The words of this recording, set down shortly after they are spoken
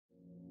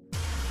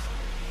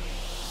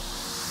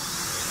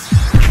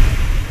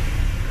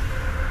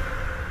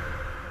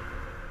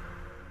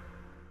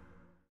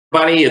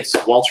everybody. It's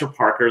Walter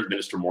Parker, the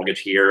Minister of Mortgage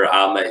here.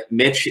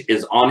 Mitch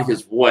is on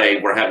his way.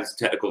 We're having some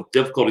technical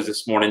difficulties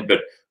this morning, but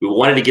we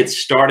wanted to get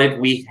started.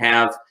 We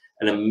have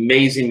an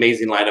amazing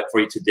lineup for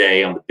you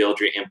today on the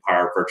Build Your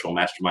Empire Virtual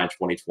Mastermind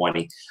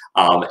 2020.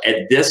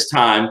 At this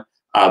time,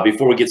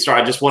 before we get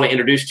started, I just want to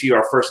introduce to you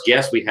our first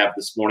guest we have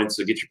this morning.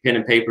 So get your pen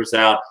and papers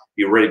out.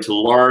 Be ready to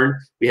learn.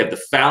 We have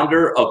the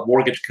founder of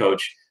Mortgage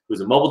Coach,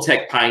 who's a mobile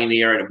tech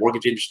pioneer and a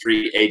mortgage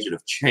industry agent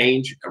of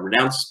change, a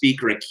renowned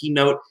speaker and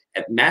keynote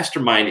at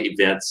mastermind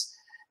events.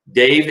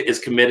 Dave is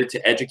committed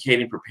to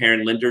educating,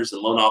 preparing lenders and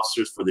loan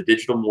officers for the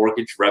digital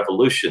mortgage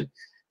revolution.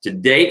 To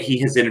date, he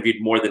has interviewed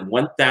more than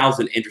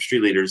 1,000 industry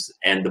leaders,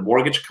 and the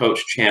Mortgage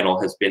Coach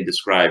channel has been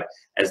described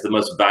as the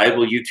most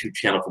valuable YouTube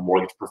channel for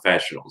mortgage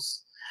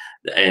professionals.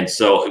 And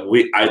so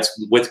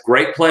it's with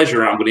great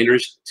pleasure, I'm going to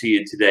introduce to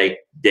you today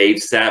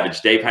Dave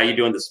Savage. Dave, how you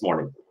doing this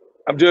morning?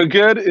 I'm doing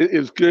good. It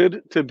is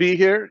good to be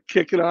here,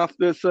 kicking off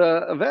this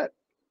event.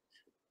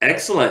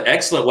 Excellent,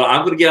 excellent. Well, I'm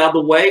going to get out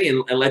of the way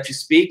and let you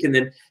speak, and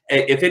then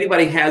if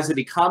anybody has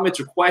any comments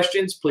or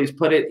questions, please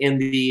put it in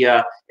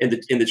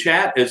the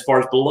chat as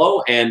far as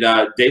below, and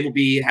Dave will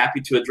be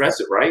happy to address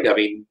it. Right? I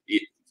mean,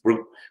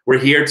 we're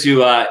here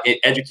to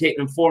educate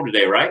and inform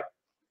today, right?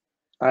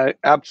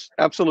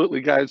 Absolutely,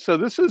 guys. So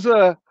this is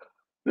a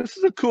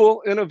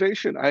cool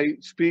innovation. I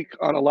speak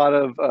on a lot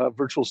of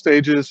virtual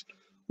stages,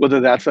 whether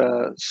that's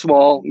a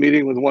small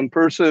meeting with one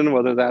person,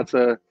 whether that's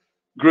a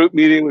group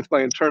meeting with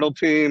my internal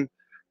team,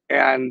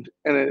 and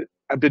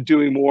I've been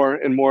doing more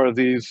and more of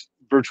these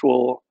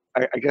virtual,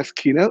 I guess,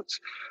 keynotes.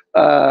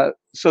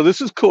 So this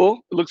is cool.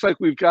 It looks like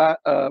we've got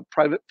a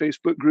private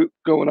Facebook group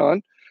going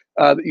on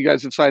that you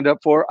guys have signed up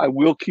for. I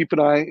will keep an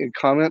eye in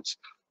comments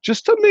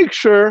just to make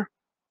sure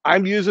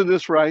I'm using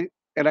this right,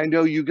 and I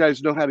know you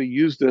guys know how to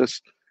use this.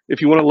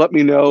 If you want to let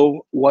me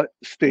know what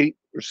state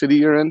or city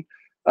you're in,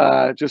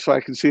 just so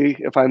I can see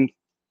if I'm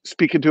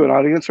speaking to an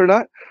audience or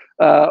not,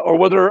 or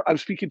whether I'm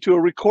speaking to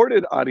a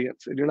recorded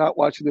audience and you're not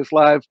watching this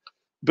live,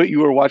 but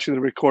you are watching the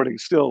recording.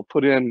 Still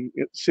put in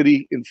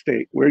city and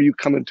state. Where are you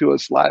coming to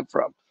us live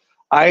from?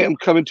 I am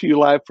coming to you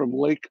live from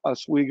Lake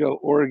Oswego,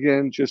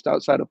 Oregon, just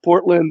outside of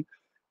Portland.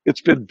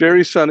 It's been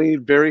very sunny,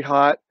 very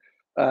hot.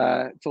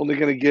 It's only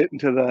going to get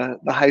into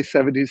the high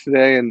 70s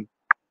today, and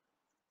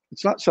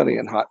it's not sunny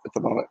and hot at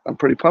the moment. I'm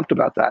pretty pumped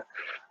about that.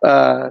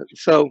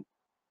 So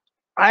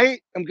I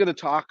am going to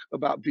talk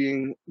about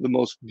being the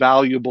most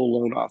valuable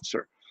loan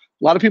officer.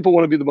 A lot of people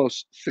want to be the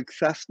most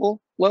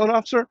successful loan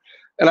officer,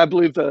 and I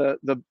believe the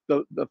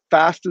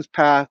fastest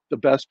path, the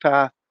best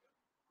path.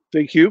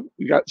 Thank you.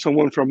 We got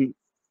someone from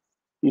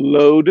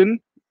Loden.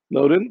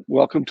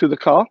 Welcome to the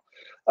call.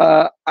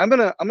 I'm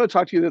gonna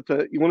talk to you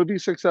that you want to be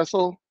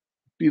successful,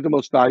 be the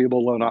most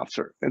valuable loan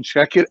officer, and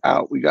check it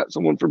out. We got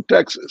someone from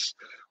Texas.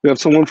 We have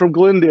someone from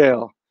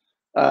Glendale.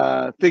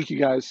 Thank you,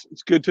 guys.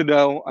 It's good to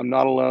know I'm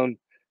not alone.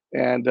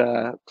 And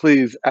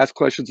please ask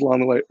questions along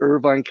the way.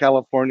 Irvine,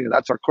 California,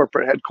 that's our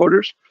corporate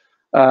headquarters.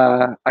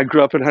 I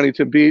grew up in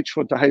Huntington Beach,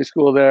 went to high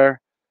school there,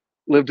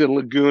 lived in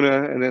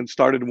Laguna, and then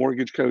started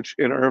Mortgage Coach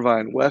in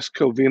Irvine. West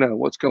Covina,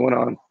 what's going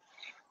on?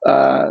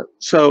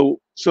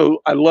 So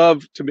I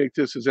love to make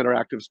this as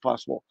interactive as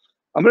possible.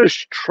 I'm going to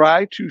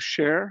try to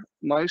share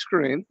my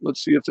screen.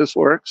 Let's see if this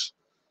works.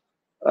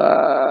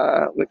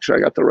 Make sure I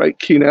got the right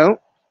keynote.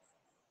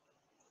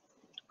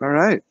 All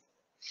right.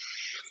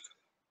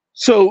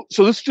 So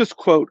this is just a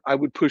quote I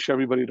would push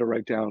everybody to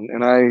write down.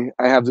 And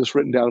I have this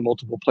written down in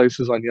multiple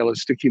places on yellow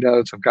sticky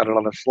notes. I've got it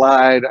on a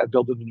slide. I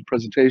built it into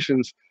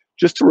presentations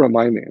just to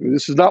remind me. I mean,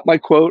 this is not my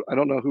quote. I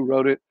don't know who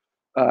wrote it.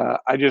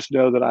 I just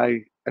know that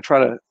I try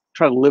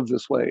to live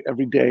this way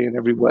every day in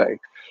every way.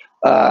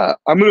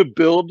 I'm going to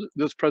build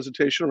this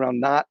presentation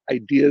around not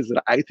ideas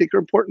that I think are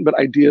important, but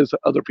ideas that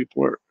other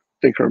people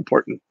think are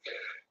important.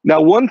 Now,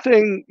 one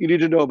thing you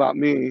need to know about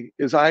me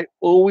is I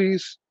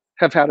always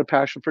have had a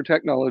passion for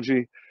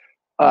technology.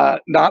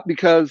 Not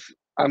because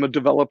I'm a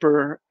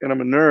developer and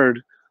I'm a nerd,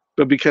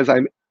 but because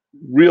I'm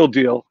real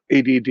deal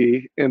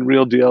ADD and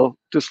real deal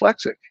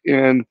dyslexic,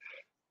 and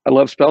I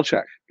love spell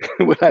check.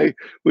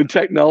 when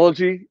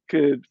technology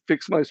could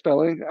fix my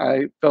spelling,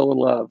 I fell in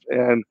love,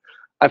 and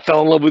I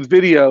fell in love with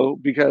video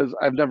because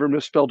I've never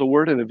misspelled a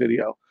word in a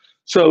video.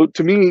 So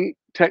to me,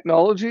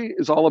 technology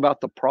is all about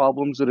the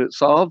problems that it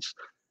solves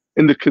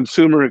and the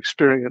consumer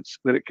experience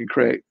that it can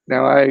create.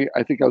 Now, I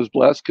think I was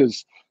blessed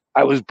because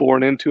I was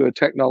born into a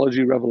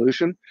technology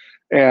revolution.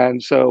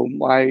 And so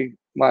my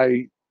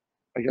I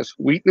guess,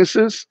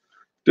 weaknesses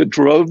that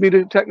drove me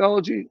to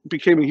technology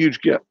became a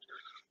huge gift.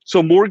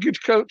 So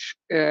Mortgage Coach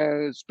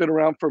has been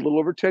around for a little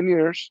over 10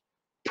 years.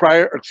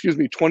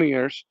 20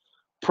 years.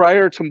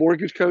 Prior to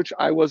Mortgage Coach,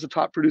 I was a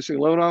top producing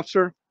loan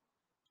officer.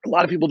 A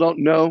lot of people don't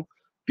know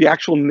the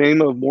actual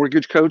name of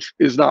Mortgage Coach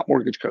is not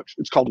Mortgage Coach.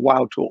 It's called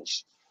Wow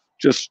Tools.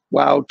 Just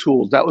Wow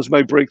Tools. That was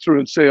my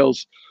breakthrough in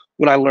sales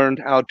when I learned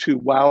how to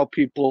wow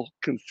people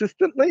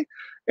consistently.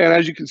 And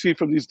as you can see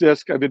from these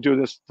discs, I've been doing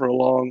this for a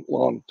long,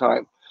 long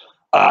time.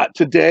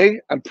 Today,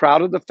 I'm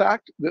proud of the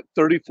fact that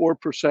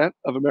 34%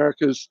 of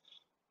America's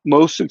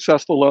most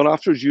successful loan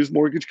officers use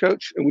Mortgage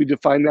Coach, and we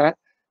define that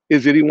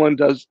is anyone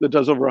that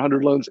does over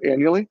 100 loans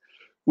annually.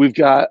 We've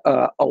got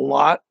a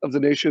lot of the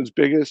nation's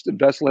biggest and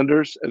best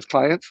lenders as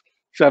clients,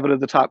 7 of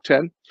the top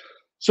 10.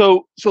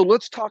 So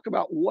let's talk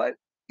about what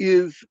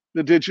is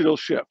the digital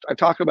shift. I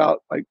talk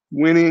about like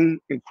winning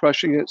and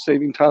crushing it,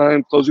 saving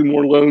time, closing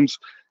more loans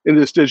in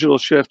this digital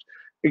shift.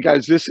 And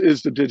guys, this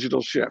is the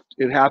digital shift.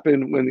 It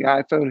happened when the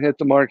iPhone hit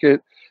the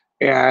market,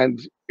 and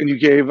you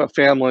gave a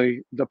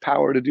family the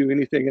power to do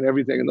anything and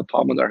everything in the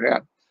palm of their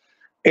hand.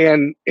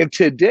 And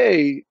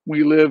today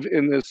we live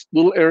in this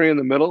little area in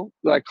the middle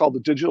that I call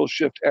the digital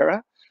shift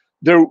era.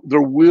 There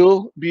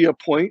will be a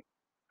point,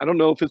 I don't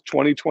know if it's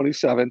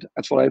 2027,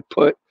 that's what I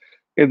put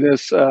in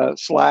this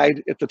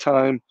slide at the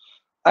time.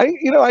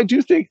 I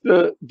do think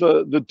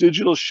the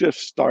digital shift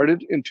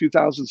started in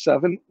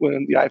 2007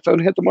 when the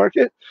iPhone hit the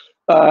market.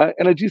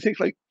 And I do think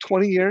like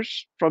 20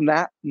 years from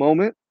that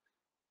moment,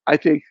 I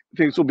think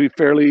things will be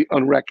fairly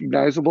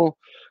unrecognizable,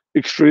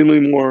 extremely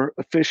more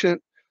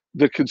efficient.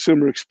 The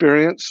consumer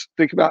experience,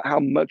 think about how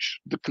much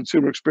the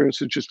consumer experience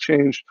has just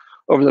changed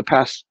over the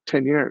past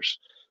 10 years.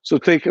 So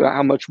think about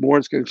how much more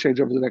it's going to change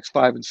over the next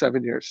 5 and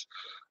 7 years.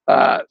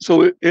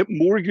 So at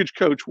Mortgage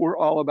Coach, we're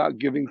all about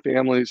giving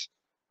families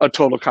a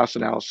total cost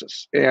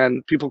analysis,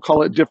 and people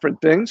call it different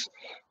things,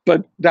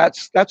 but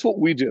that's what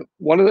we do.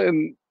 One of the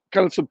and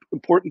kind of some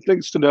important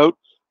things to note,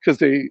 because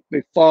they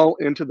fall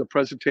into the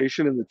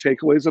presentation and the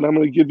takeaways that I'm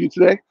going to give you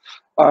today.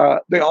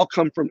 They all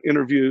come from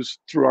interviews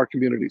through our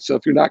community. So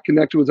if you're not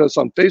connected with us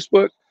on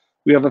Facebook,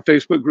 we have a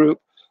Facebook group,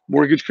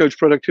 Mortgage Coach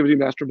Productivity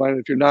Mastermind.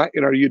 If you're not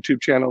in our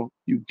YouTube channel,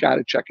 you got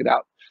to check it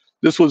out.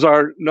 This was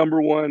our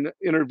 #1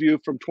 interview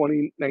from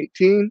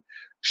 2019,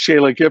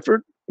 Shayla Gephart,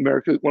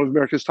 one of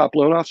America's top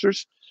loan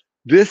officers.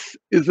 This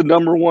is the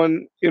 #1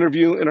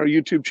 interview in our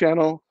YouTube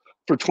channel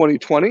for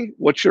 2020,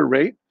 What's Your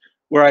Rate?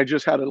 Where I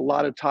just had a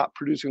lot of top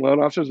producing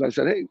loan officers, and I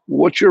said, hey,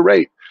 what's your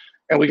rate?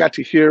 And we got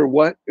to hear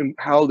what and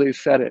how they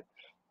said it.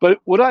 But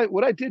what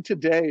I did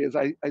today is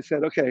I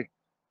said, okay,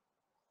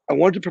 I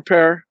wanted to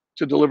prepare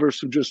to deliver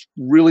some just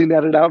really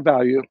netted out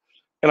value.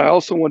 And I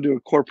also wanted to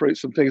incorporate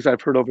some things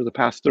I've heard over the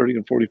past 30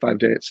 and 45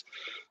 days.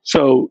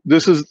 So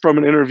this is from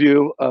an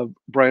interview of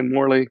Bryan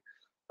Morley.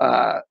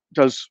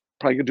 Does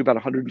probably going to do about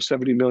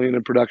 170 million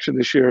in production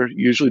this year,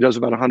 usually does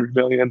about 100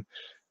 million.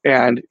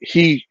 And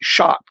he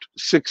shopped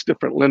 6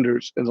 different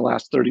lenders in the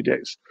last 30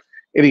 days.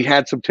 And he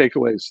had some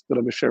takeaways that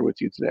I'm going to share with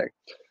you today.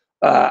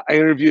 I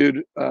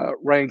interviewed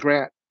Ryan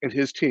Grant and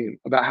his team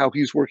about how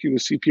he's working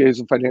with CPAs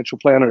and financial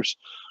planners.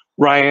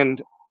 Ryan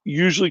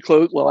usually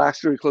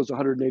last year he closed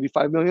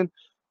 185 million.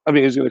 I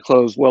mean, he's going to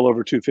close well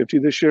over 250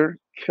 this year,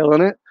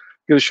 killing it.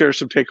 Going to share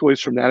some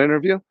takeaways from that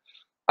interview.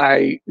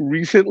 I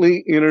recently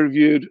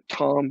interviewed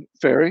Tom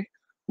Ferry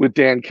with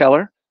Dan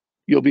Keller.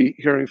 You'll be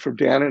hearing from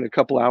Dan in a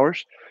couple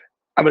hours.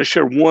 I'm going to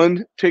share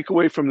one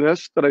takeaway from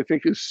this that I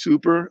think is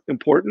super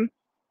important.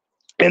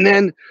 And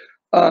then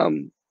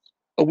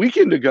a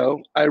weekend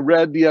ago, I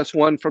read the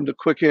S1 from the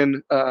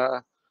Quicken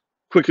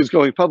is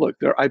going public,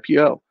 their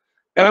IPO.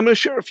 And I'm going to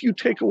share a few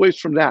takeaways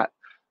from that.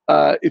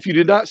 If you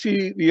did not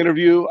see the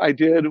interview I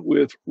did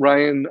with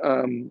Ryan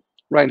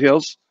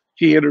Hills,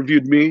 he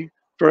interviewed me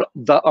for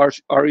the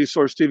RE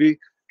Source TV.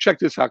 Check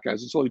this out,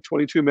 guys. It's only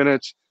 22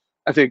 minutes.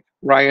 I think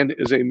Ryan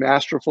is a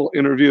masterful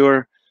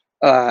interviewer.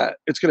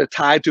 It's going to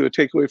tie to a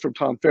takeaway from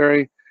Tom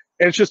Ferry,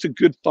 and it's just a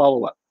good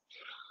follow-up.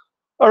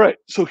 All right,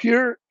 so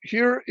here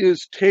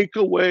is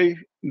takeaway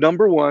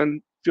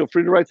 #1. Feel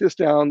free to write this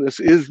down. This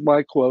is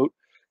my quote,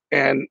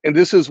 and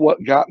this is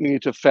what got me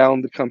to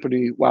found the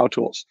company Wow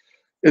Tools,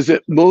 is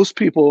that most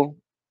people,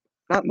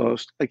 not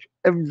most, like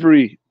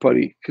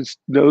everybody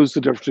knows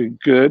the difference between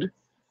good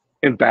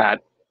and bad.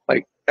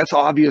 Like that's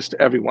obvious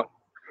to everyone.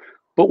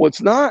 But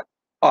what's not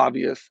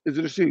obvious is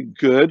that there's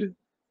good,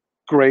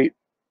 great,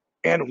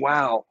 and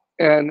wow.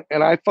 And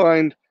I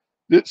find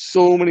that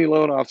so many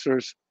loan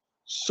officers,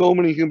 so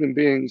many human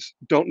beings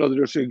don't know that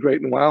they're seeing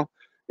great and wow.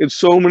 And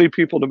so many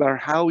people, no matter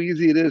how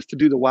easy it is to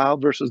do the wow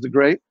versus the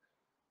great,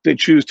 they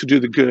choose to do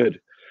the good.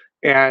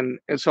 And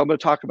so I'm going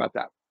to talk about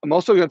that. I'm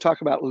also going to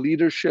talk about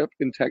leadership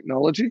in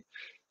technology,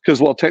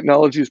 because while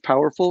technology is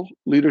powerful,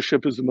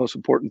 leadership is the most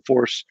important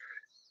force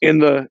in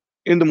the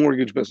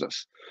mortgage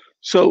business.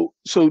 So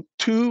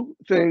 2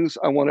 things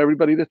I want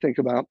everybody to think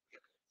about.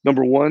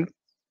 #1,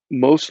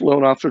 most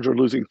loan officers are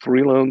losing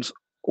 3 loans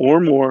or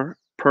more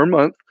per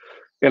month.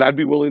 And I'd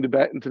be willing to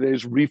bet in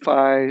today's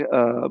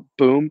refi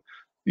boom,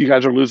 you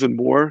guys are losing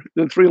more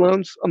than 3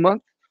 loans a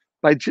month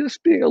by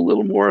just being a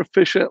little more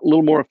efficient, a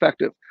little more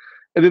effective.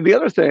 And then the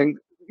other thing,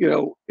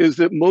 is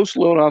that most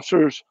loan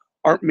officers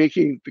aren't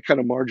making the kind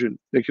of margin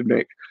they could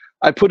make.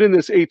 I put in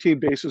this 18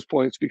 basis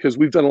points because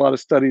we've done a lot of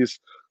studies.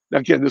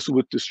 Again, this is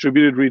with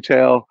distributed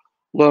retail,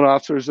 loan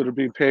officers that are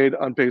being paid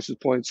on basis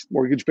points,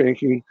 mortgage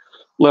banking,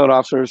 loan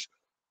officers.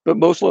 But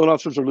most loan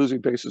officers are losing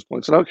basis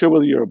points. And I don't care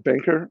whether you're a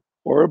banker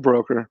or a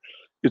broker,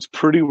 it's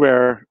pretty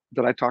rare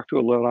that I talk to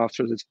a loan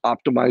officer that's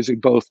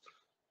optimizing both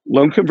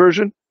loan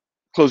conversion,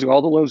 closing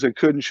all the loans they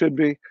could and should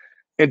be,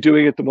 and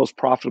doing it the most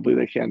profitably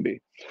they can be.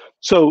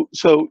 So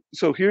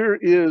here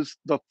is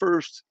the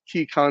first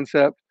key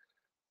concept.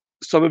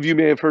 Some of you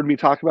may have heard me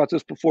talk about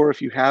this before.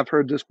 If you have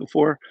heard this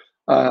before,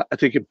 I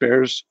think it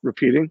bears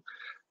repeating.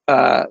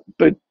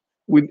 But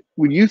when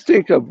you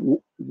think of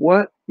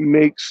what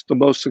makes the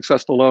most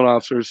successful loan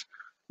officers,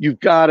 you've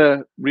got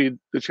to read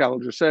the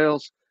Challenger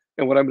Sales.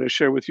 And what I'm going to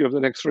share with you over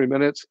the next 3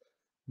 minutes,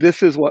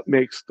 this is what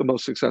makes the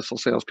most successful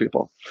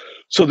salespeople.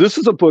 So this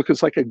is a book,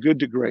 it's like a good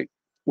to great,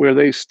 where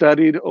they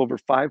studied over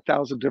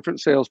 5,000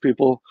 different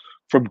salespeople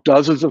from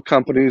dozens of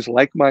companies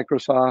like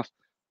Microsoft,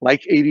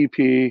 like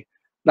ADP,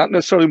 not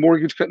necessarily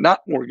not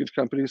mortgage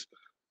companies,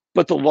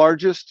 but the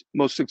largest,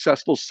 most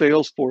successful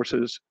sales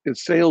forces and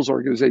sales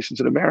organizations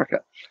in America.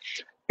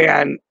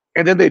 And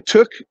then they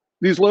took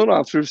these loan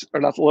officers, or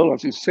not the loan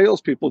officers, these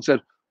salespeople, and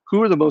said,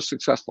 who are the most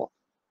successful?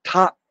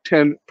 Top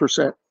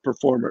 10%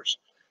 performers.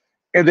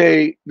 And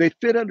they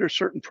fit under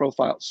certain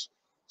profiles.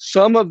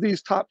 Some of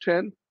these top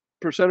 10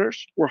 percenters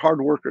were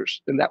hard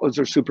workers, and that was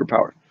their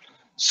superpower.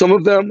 Some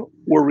of them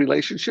were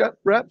relationship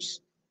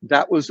reps.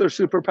 That was their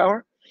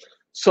superpower.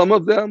 Some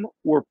of them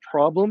were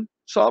problem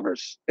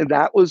solvers, and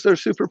that was their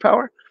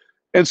superpower.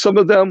 And some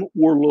of them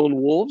were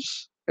lone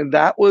wolves, and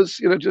that was,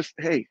 just,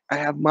 hey, I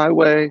have my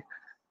way,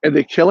 and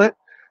they kill it.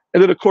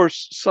 And then, of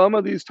course, some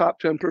of these top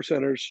 10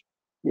 percenters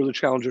were the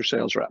Challenger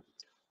sales rep,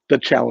 the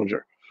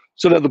Challenger.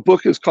 So now the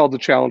book is called The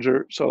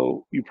Challenger.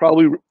 So you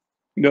probably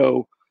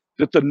know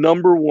that the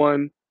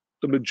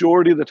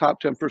majority of the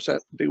top 10%,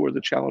 they were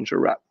the Challenger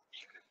rep.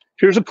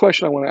 Here's a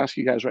question I want to ask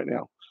you guys right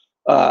now.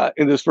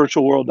 In this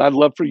virtual world, I'd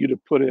love for you to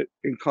put it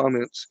in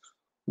comments.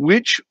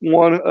 Which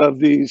one of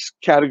these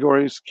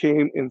categories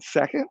came in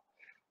second,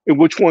 and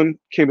which one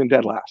came in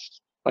dead last?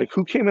 Like,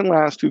 who came in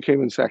last, who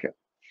came in second?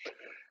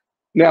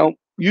 Now,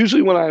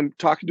 usually when I'm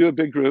talking to a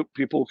big group,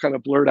 people kind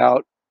of blurt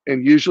out,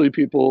 and usually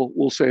people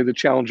will say the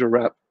Challenger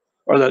rep,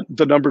 or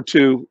the number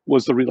 2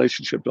 was the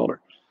relationship builder.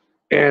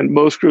 And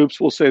most groups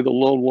will say the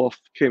lone wolf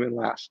came in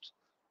last.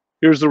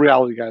 Here's the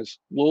reality, guys.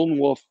 Lone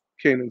wolf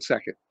came in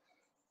second.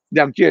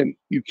 Now, again,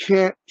 you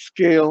can't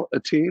scale a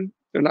team.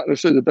 They're not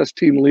necessarily the best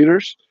team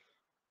leaders,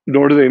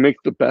 nor do they make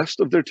the best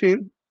of their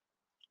team,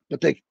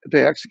 but they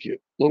execute.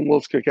 Lone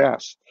wolves kick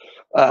ass.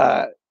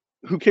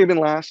 Who came in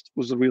last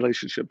was the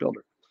relationship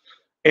builder.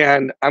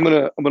 And I'm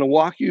gonna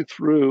walk you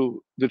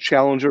through the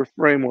Challenger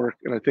framework,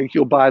 and I think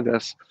you'll buy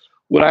this.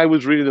 When I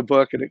was reading the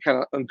book and it kind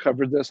of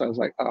uncovered this, I was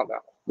like, oh no,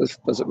 this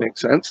doesn't make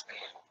sense.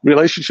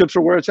 Relationships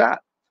are where it's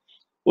at.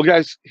 Well,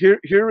 guys,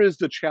 here is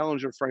the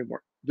Challenger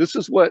framework. This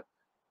is what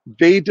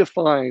they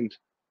defined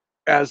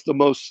as the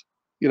most,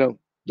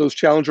 those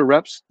Challenger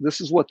reps. This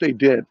is what they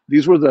did.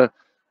 These were the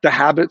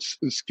habits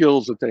and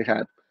skills that they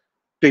had.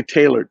 They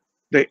tailored.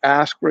 They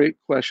asked great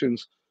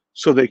questions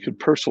so they could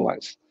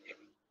personalize.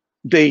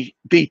 They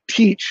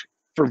teach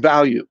for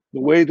value. The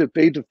way that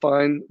they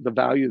define the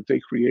value that they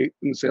create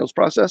in the sales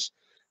process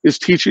is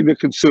teaching the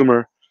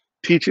consumer,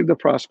 teaching the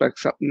prospect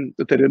something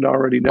that they didn't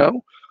already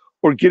know,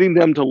 or getting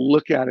them to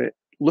look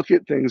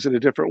at things in a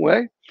different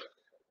way.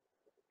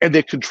 And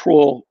they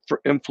control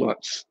for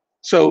influence.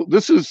 So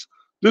this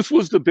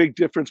was the big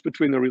difference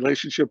between the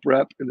relationship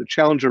rep and the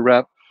Challenger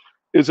rep,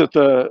 is that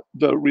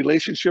the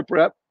relationship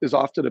rep is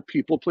often a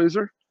people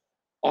pleaser,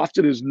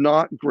 often is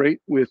not great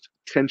with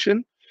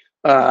tension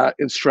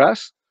and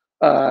stress,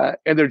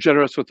 and they're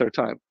generous with their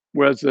time.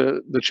 Whereas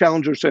the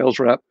Challenger sales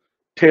rep,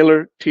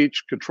 tailor,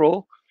 teach,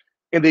 control,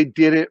 and they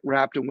did it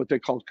wrapped in what they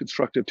called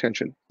constructive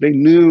tension. They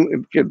knew,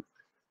 again,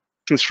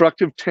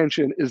 constructive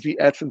tension is the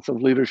essence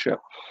of leadership.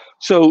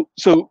 So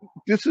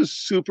this is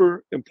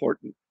super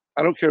important.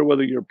 I don't care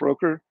whether you're a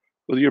broker,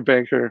 whether you're a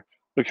banker,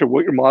 I don't care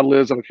what your model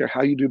is, I don't care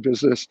how you do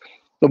business.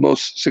 The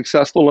most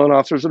successful loan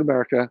officers in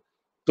America,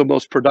 the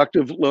most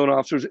productive loan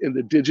officers in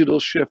the digital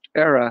shift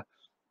era,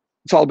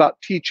 it's all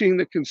about teaching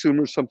the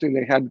consumer something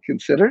they hadn't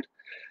considered.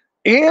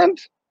 And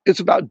it's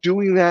about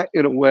doing that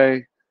in a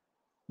way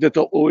that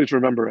they'll always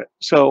remember it.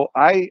 So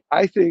I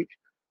think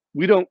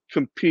we don't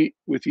compete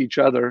with each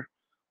other.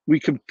 We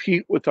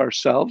compete with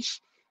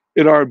ourselves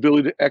in our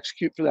ability to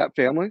execute for that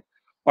family,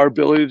 our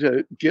ability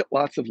to get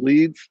lots of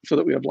leads so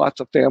that we have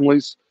lots of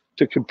families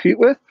to compete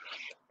with.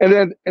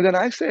 And then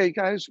I say,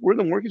 guys, we're in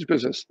the mortgage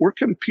business. We're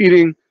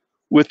competing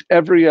with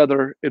every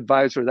other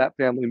advisor that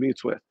family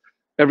meets with,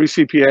 every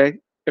CPA,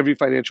 every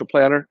financial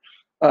planner.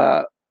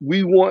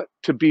 We want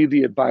to be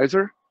the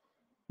advisor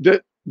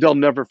that they'll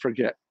never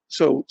forget.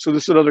 So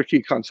this is another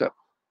key concept.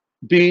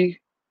 Be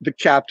the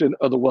captain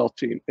of the wealth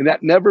team. And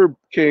that never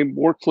became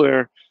more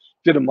clear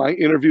than in my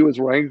interview with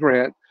Ryan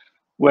Grant,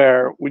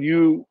 where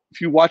if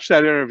you watch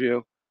that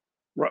interview,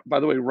 by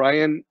the way,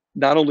 Ryan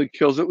not only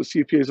kills it with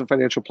CPAs and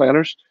financial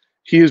planners,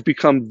 he has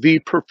become the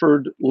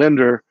preferred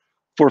lender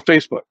for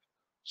Facebook.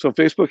 So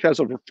Facebook has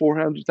over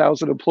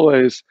 400,000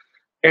 employees,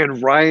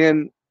 and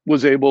Ryan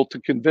was able to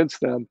convince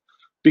them,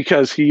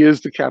 because he is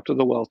the captain of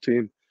the wealth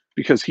team,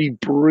 because he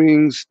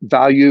brings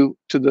value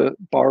to the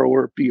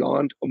borrower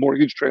beyond a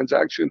mortgage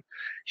transaction.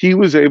 He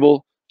was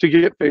able to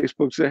get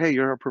Facebook to say, hey,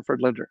 you're a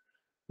preferred lender.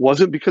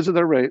 Wasn't because of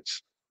their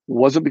rates,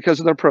 wasn't because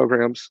of their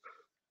programs.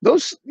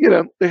 Those,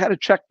 they had to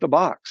check the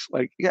box.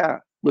 Like, yeah,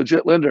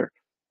 legit lender.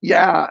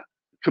 Yeah,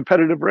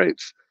 competitive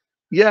rates.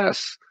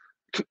 Yes,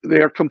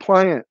 they are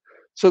compliant.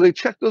 So they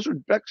check, those are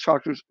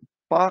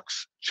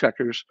box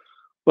checkers.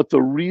 But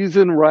the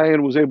reason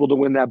Ryan was able to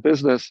win that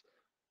business,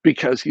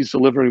 because he's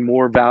delivering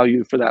more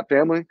value for that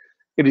family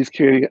and he's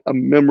creating a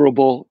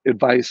memorable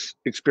advice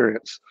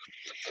experience.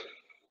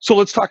 So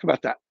let's talk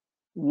about that.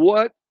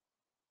 What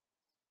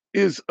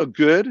is a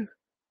good,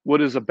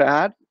 what is a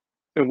bad,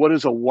 and what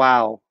is a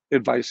wow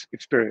advice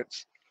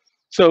experience?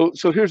 So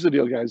here's the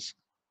deal, guys.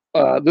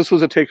 This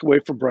was a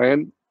takeaway for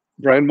Brian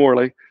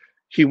Morley.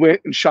 He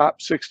went and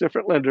shopped 6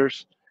 different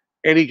lenders,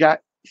 and he got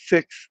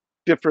 6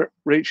 different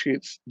rate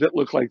sheets that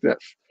look like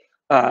this.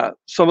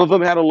 Some of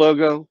them had a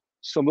logo,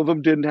 some of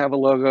them didn't have a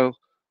logo,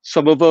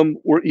 some of them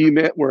were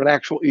an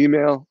actual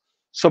email,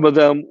 some of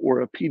them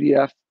were a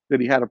PDF that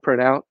he had to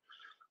print out,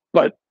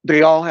 but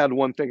they all had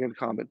one thing in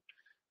common.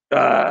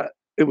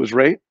 It was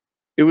rate,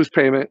 it was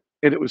payment,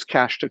 and it was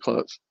cash to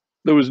close.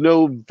 There was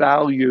no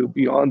value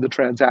beyond the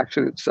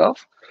transaction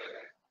itself.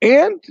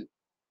 And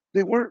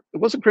it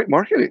wasn't great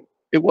marketing.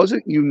 It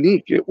wasn't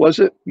unique. It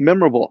wasn't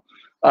memorable.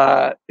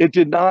 It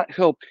did not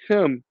help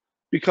him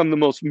become the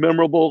most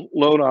memorable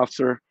loan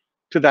officer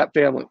to that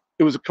family.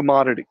 It was a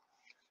commodity.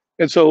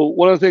 And so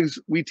one of the things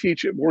we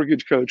teach at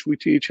Mortgage Coach, we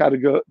teach how to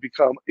go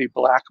become a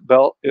black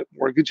belt at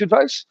mortgage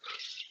advice.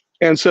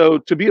 And so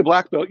to be a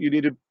black belt, you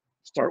need to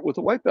start with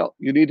a white belt.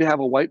 You need to have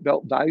a white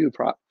belt value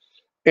prop.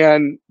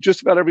 And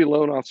just about every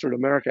loan officer in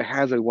America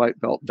has a white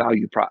belt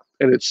value prop.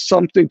 And it's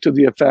something to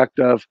the effect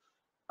of,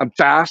 I'm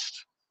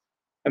fast,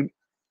 I'm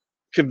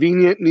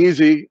convenient and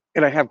easy,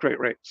 and I have great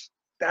rates.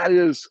 That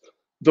is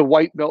the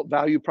white belt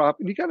value prop.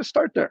 And you got to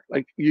start there.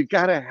 Like, you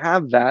got to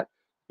have that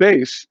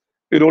base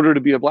in order to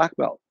be a black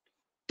belt.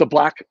 The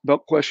black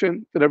belt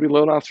question that every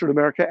loan officer in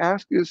America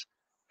asks is,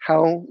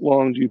 how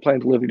long do you plan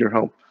to live in your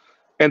home?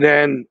 And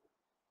then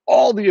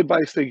all the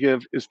advice they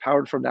give is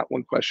powered from that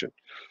one question.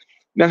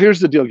 Now, here's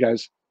the deal,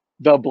 guys.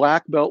 The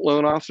black belt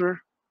loan officer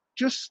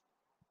just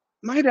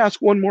might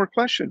ask one more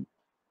question,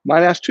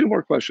 might ask 2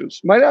 more questions,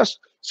 might ask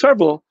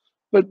several,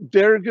 but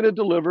they're going to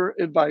deliver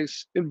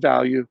advice and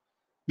value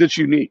that's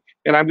unique.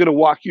 And I'm going to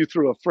walk you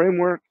through a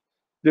framework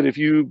that if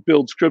you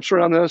build scripts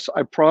around this,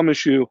 I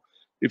promise you,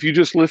 if you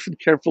just listen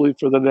carefully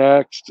for the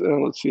next,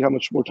 let's see, how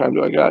much more time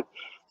do I got?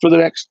 For the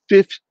next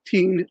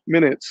 15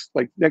 minutes,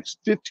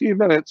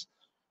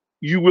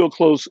 you will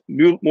close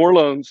more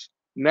loans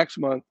next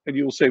month and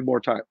you will save more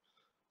time.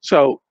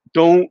 So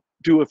don't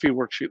do a fee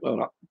worksheet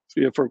loan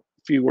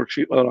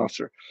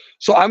officer.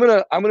 So I'm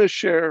gonna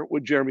share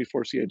what Jeremy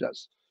Forcier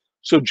does.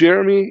 So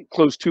Jeremy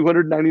closed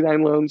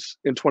 299 loans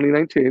in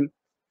 2019.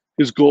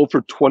 His goal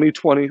for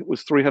 2020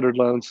 was 300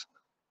 loans.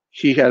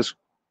 He has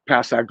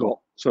passed that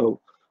goal. So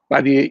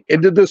by the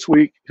end of this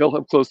week, he'll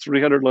have closed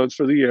 300 loans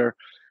for the year.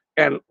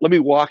 And let me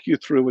walk you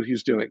through what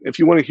he's doing. If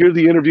you want to hear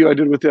the interview I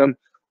did with him,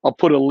 I'll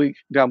put a link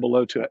down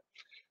below to it.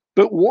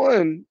 But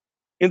one,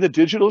 in the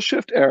digital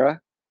shift era,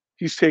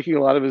 he's taking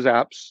a lot of his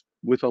apps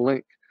with a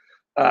link.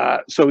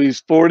 So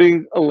he's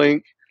forwarding a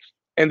link,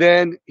 and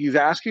then he's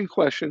asking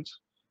questions.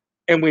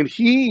 And when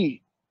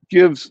he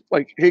gives,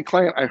 like, hey,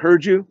 client, I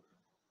heard you,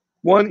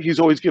 one, he's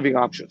always giving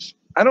options.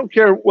 I don't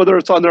care whether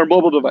it's on their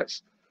mobile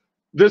device.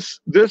 This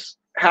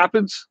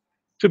happens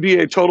to be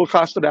a total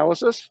cost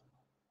analysis,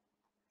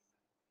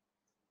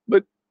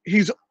 but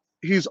he's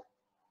let's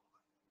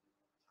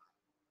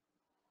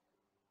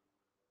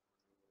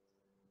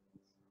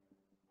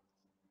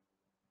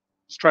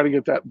try to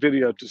get that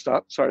video to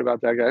stop. Sorry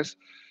about that, guys.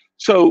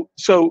 So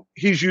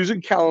he's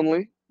using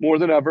Calendly more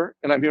than ever,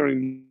 and I'm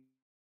hearing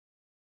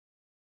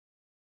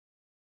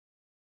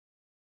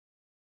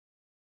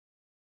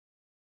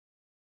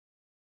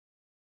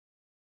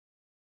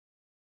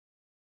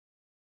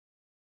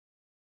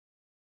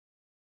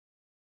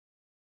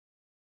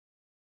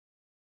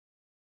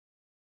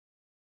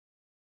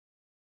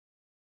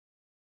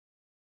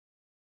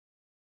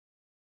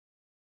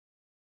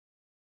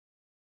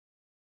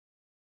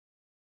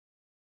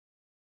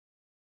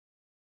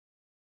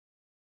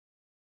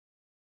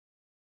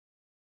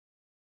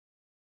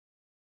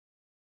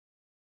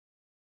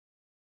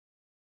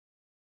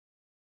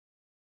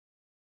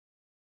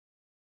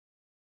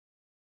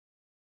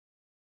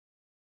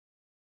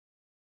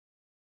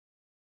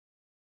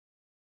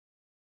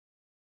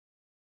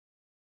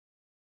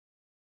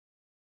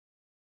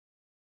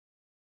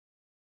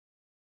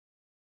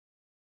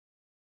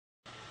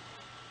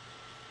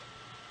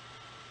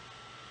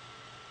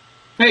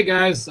Hey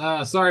guys,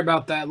 sorry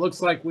about that. Looks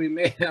like we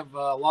may have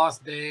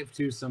lost Dave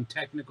to some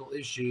technical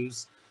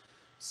issues.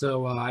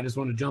 So I just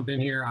want to jump in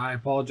here. I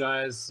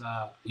apologize.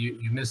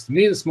 You missed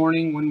me this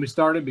morning when we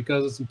started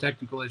because of some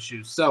technical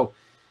issues. So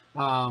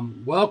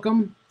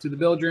welcome to the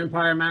Build Your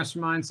Empire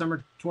Mastermind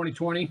Summer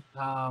 2020.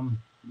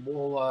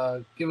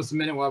 We'll give us a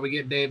minute while we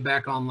get Dave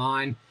back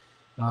online.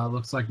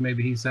 Looks like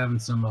maybe he's having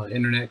some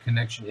internet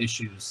connection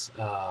issues.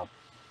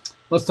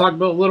 Let's talk a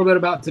little bit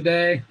about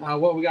today,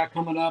 what we got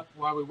coming up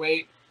while we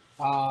wait.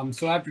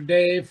 So after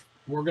Dave,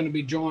 we're going to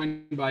be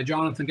joined by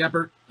Jonathan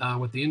Gephart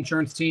with the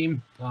insurance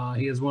team.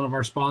 He is one of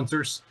our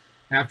sponsors.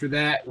 After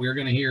that, we're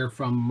going to hear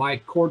from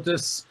Mike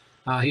Kortas.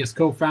 He is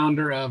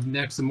co-founder of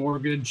NEXA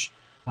Mortgage.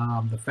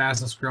 the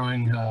fastest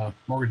growing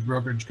mortgage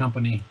brokerage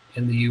company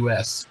in the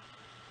U.S.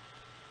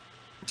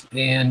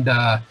 And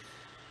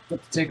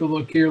let's take a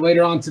look here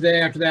later on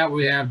today. After that,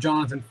 we have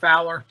Jonathan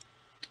Fowler.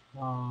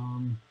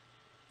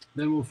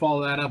 Then we'll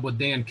follow that up with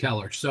Dan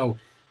Keller. So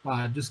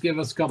just give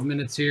us a couple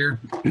minutes here.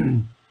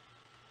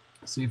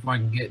 See if I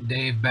can get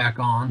Dave back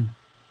on.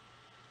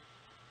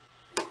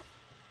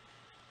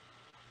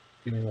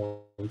 Give me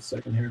 1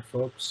 second here,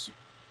 folks.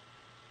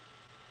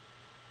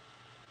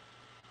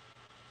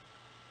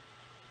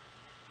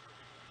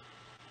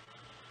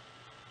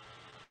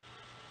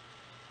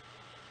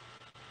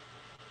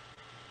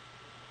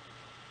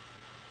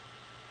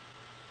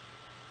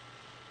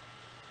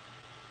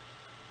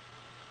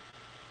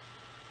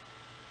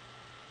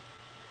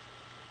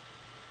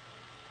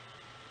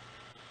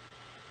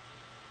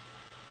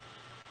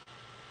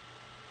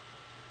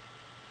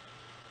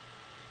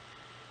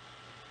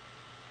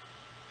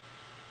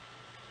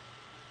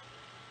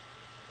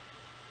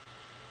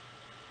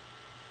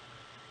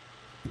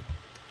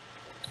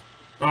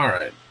 All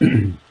right.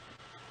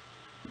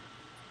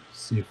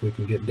 See if we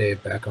can get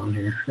Dave back on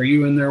here. Are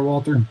you in there,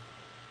 Walter?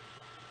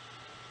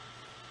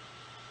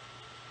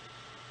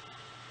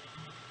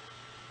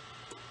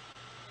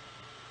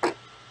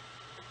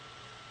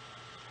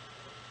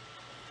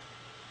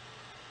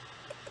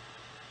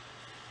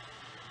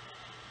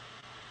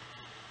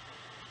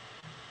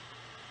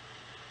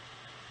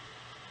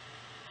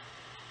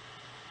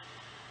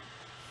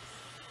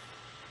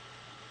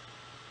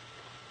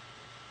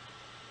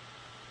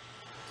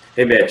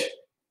 Hey, Mitch.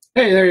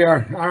 Hey, there you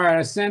are. All right,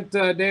 I sent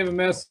Dave a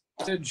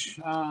message.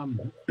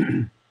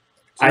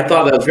 I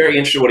thought that was very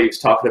interesting what he was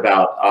talking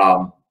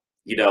about.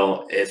 You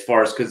know, as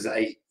far as because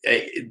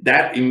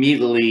that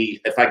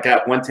immediately, if I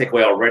got one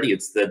takeaway already,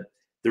 it's that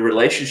the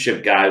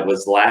relationship guy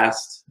was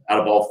last out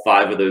of all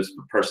 5 of those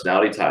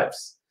personality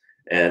types,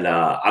 and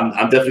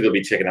I'm definitely gonna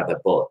be checking out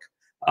that book.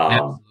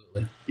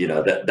 Absolutely. You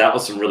know, that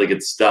was some really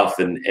good stuff,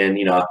 and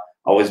you know,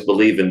 I always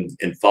believe in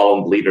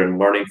following the leader and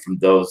learning from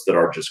those that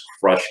are just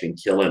crushing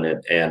and killing it.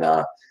 And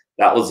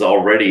that was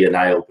already an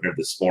eye opener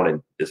this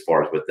morning as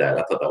far as with that.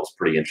 I thought that was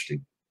pretty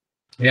interesting.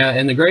 Yeah,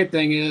 and the great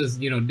thing is,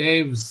 you know,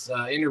 Dave's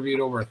interviewed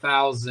over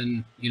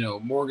 1,000, you know,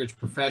 mortgage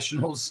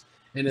professionals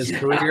in his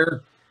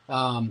career.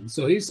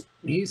 So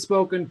he's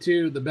spoken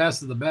to the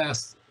best of the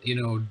best, you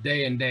know,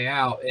 day in, day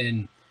out.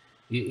 And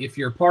if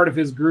you're part of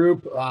his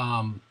group,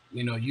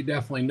 you know, you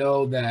definitely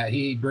know that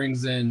he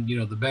brings in, you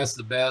know, the best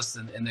of the best,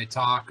 and they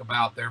talk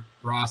about their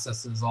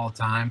processes all the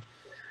time.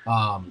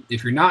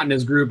 If you're not in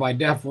his group, I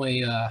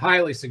definitely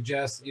highly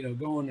suggest, you know,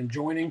 going and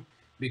joining,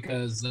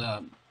 because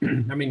I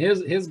mean,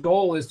 his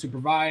goal is to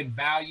provide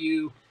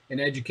value and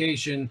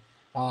education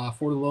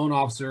for the loan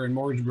officer and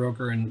mortgage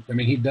broker. And I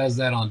mean, he does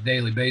that on a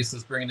daily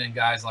basis, bringing in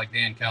guys like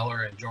Dan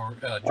Keller and George.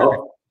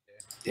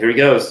 Here he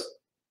goes.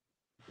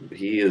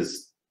 He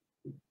is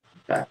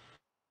back.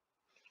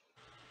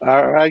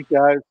 All right,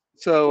 guys.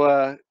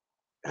 So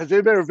has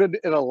anybody ever been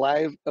in a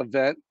live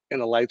event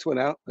and the lights went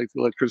out? Like the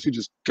electricity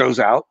just goes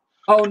out?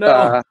 Oh,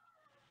 no.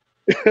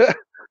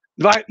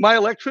 My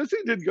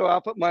electricity didn't go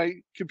out, but my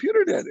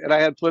computer did, and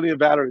I had plenty of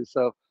batteries.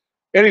 So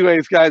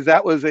anyways, guys,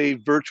 that was a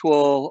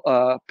virtual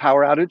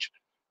power outage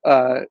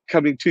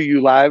coming to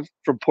you live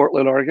from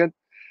Portland, Oregon.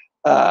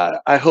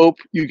 I hope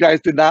you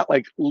guys did not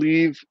like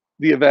leave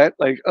the event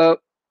like,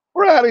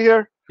 we're out of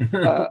here.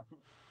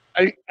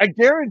 I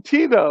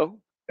guarantee though,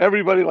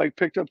 everybody like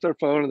picked up their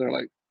phone and they're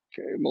like,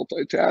 okay,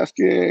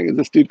 multitasking. Is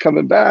this dude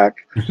coming back?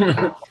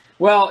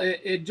 Well,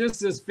 it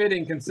just is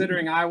fitting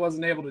considering I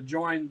wasn't able to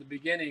join the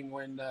beginning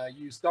when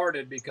you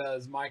started,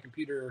 because my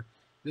computer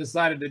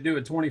decided to do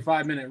a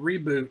 25-minute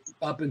reboot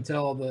up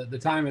until the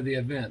time of the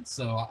event.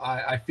 So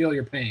I feel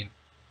your pain.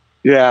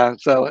 Yeah.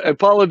 So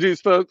apologies,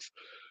 folks.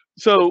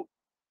 So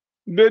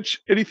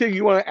Mitch, anything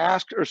you want to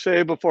ask or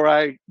say before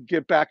I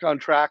get back on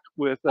track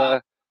with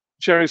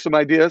sharing some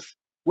ideas?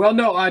 Well,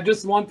 no,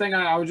 just one thing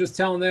I was just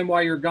telling them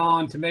while you're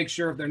gone to make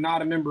sure if they're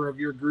not a member of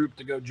your group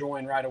to go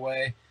join right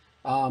away.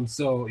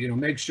 So, you know,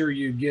 make sure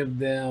you give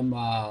them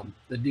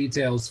the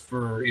details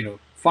for, you know,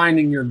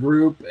 finding your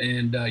group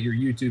and your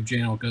YouTube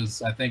channel,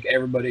 because I think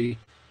everybody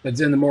that's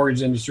in the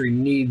mortgage industry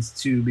needs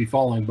to be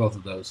following both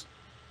of those.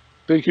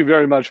 Thank you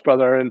very much,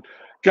 brother. And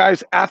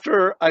guys,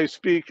 after I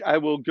speak, I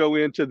will go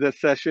into this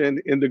session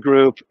in the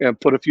group and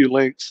put a few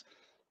links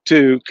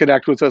to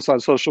connect with us on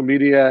social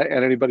media,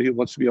 and anybody who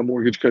wants to be a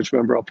Mortgage Coach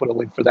member, I'll put a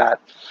link for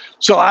that.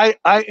 So I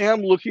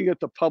am looking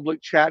at the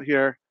public chat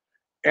here,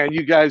 and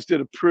you guys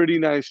did a pretty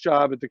nice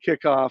job at the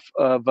kickoff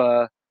of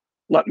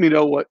letting me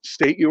know what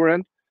state you were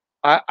in.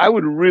 I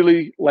would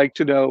really like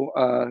to know,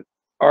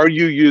 are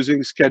you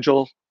using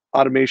schedule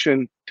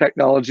automation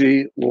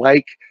technology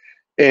like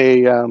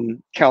a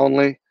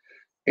Calendly?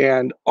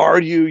 And are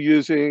you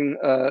using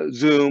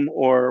Zoom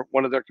or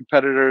one of their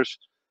competitors?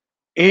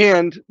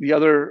 And the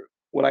other,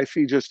 what I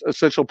see just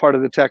essential part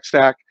of the tech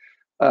stack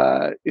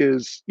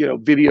is, you know,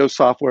 video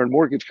software and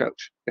Mortgage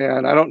Coach.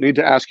 And I don't need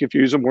to ask you if you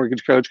use a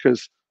Mortgage Coach,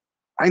 because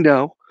I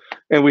know,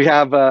 and we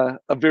have a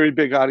very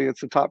big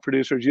audience of top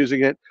producers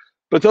using it.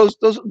 But those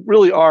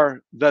really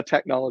are the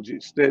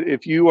technologies that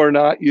if you are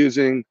not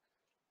using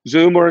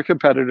Zoom or a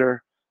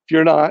competitor, if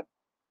you're not,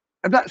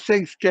 I'm not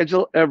saying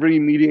schedule every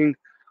meeting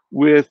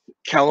with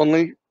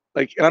Calendly.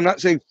 Like, and I'm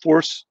not saying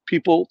force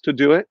people to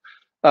do it.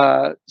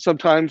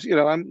 Sometimes, you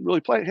know, I'm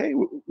really playing, hey,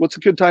 what's a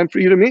good time for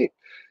you to meet?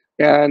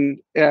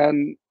 And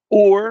then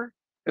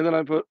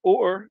I put,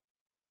 or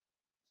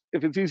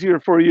if it's easier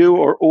for you,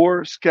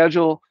 or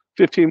schedule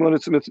 15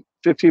 minutes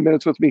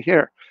with me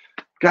here.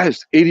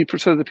 Guys,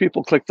 80% of the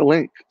people click the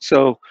link.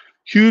 So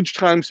huge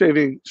time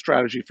saving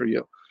strategy for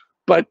you.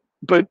 But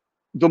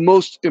the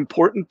most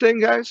important thing,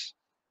 guys,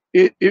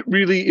 it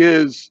really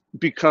is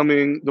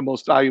becoming the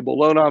most valuable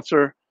loan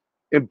officer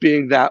and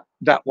being that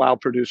wow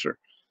producer.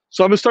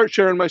 So I'm gonna start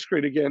sharing my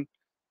screen again.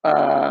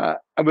 I'm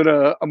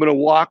gonna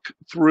walk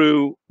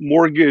through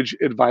mortgage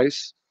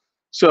advice.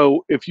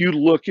 So if you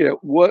look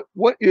at what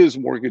is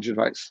mortgage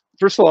advice,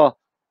 first of all,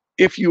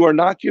 if you are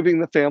not giving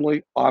the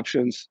family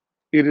options,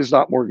 it is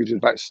not mortgage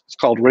advice. It's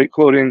called rate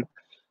quoting.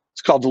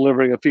 It's called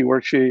delivering a fee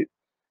worksheet.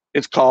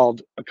 It's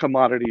called a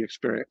commodity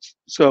experience.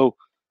 So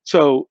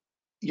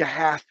you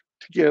have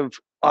to give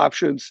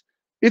options.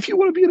 If you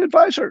want to be an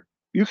advisor,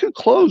 you can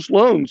close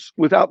loans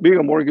without being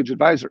a mortgage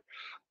advisor.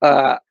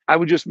 I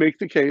would just make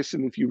the case,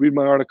 and if you read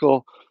my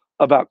article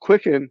about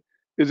Quicken,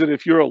 is that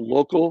if you're a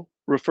local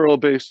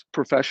referral-based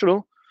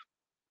professional,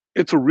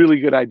 it's a really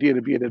good idea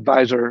to be an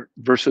advisor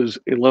versus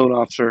a loan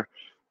officer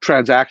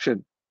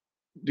transaction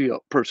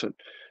deal person.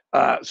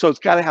 So it's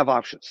got to have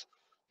options.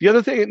 The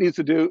other thing it needs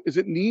to do is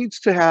it needs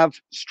to have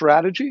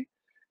strategy,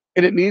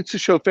 and it needs to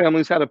show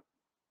families how to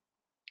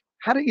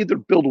either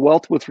build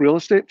wealth with real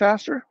estate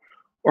faster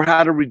or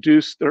how to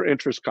reduce their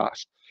interest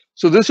costs.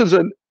 So this is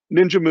a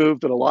ninja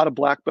move that a lot of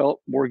black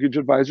belt mortgage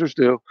advisors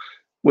do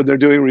when they're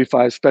doing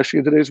refi, especially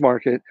in today's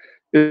market.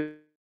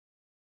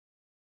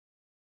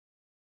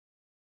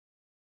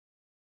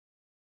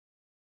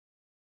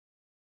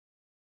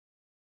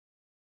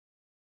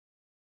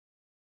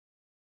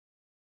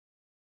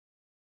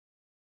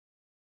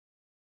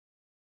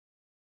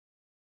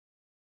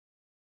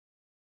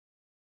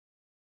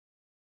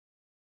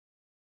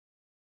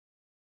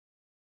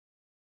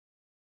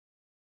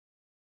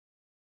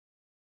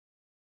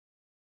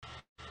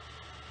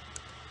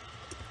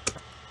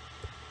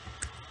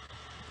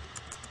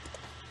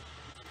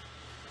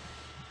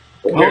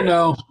 Oh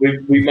no,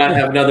 we might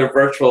have another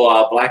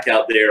virtual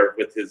blackout there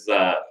with his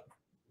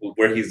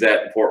where he's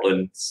at in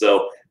Portland.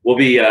 So we'll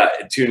be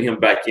tuning him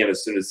back in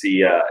as soon as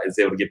he is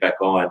able to get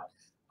back on.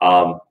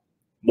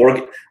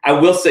 I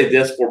will say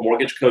this for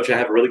Mortgage Coach. I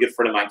have a really good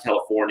friend of mine in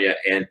California,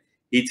 and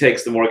he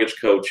takes the Mortgage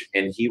Coach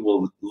and he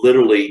will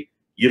literally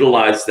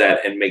utilize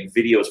that and make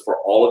videos for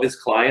all of his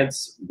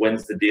clients.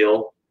 Wins the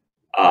deal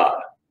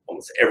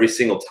almost every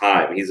single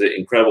time. He's an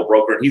incredible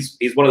broker.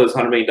 He's one of those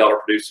 $100 million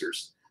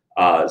producers.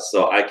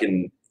 So I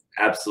can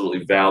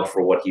absolutely vouch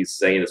for what he's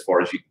saying as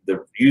far as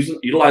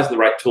utilize the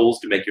right tools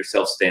to make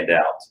yourself stand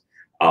out.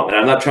 And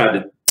I'm not trying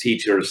to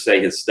teach or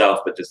say his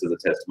stuff, but just as a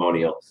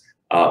testimonial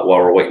while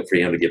we're waiting for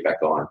him to get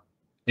back on.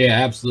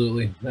 Yeah,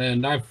 absolutely.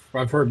 And I've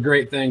heard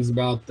great things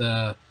about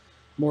the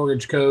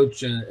Mortgage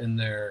Coach and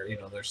their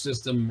their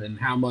system and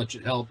how much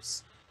it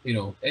helps.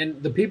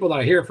 And the people that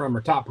I hear from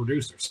are top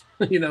producers.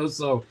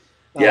 So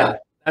yeah.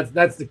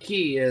 That's the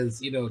key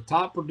is,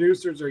 top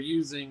producers are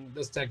using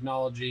this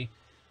technology,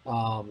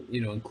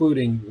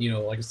 including,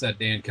 like I said,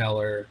 Dan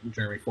Keller,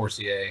 Jeremy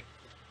Forcier,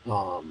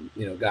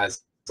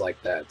 guys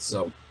like that.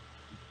 So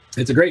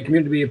it's a great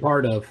community to be a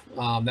part of.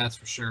 That's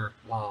for sure.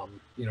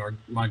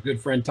 My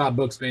good friend Todd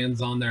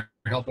Bookspan's on there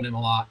helping him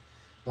a lot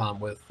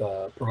with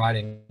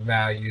providing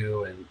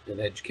value and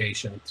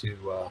education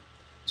to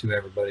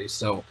everybody.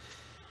 So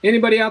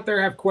anybody out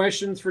there have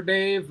questions for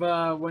Dave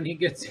when he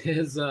gets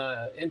his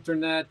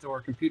internet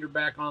or computer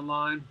back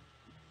online?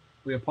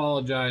 We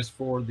apologize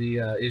for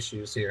the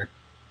issues here.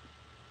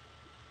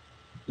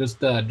 Just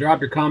drop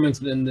your comments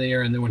in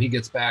there, and then when he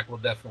gets back, we'll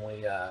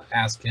definitely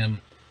ask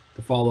him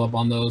to follow up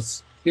on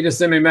those. He just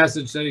sent me a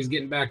message, said he's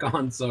getting back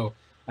on, so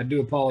I do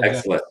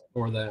apologize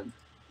for that.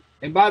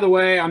 And by the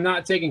way, I'm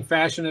not taking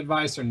fashion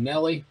advice from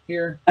Nelly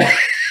here.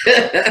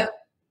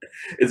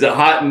 Is it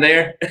hot in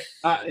there?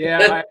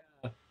 Yeah,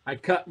 I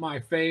cut my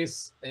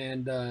face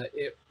and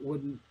it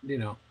wouldn't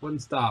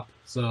wouldn't stop.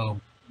 So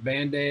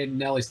Band-Aid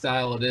Nelly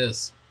style it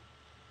is.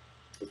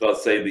 I was about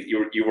to say that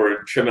you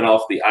were trimming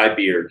off the eye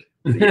beard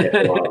that you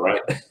had on,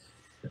 right?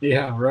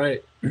 Yeah,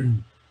 right.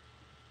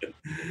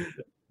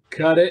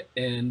 Cut it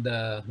and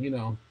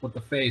with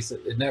the face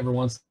it never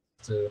wants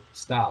to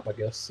stop, I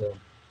guess. So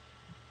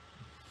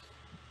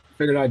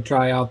figured I'd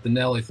try out the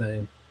Nelly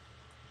thing.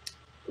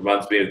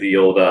 Reminds me of the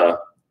old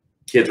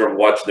kids were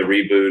watching the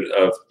reboot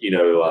of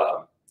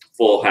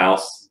Full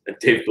House, and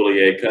Dave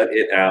Coulier cut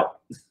it out.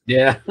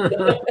 Yeah.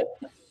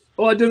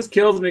 Well, it just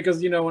kills me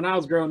because when I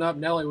was growing up,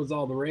 Nelly was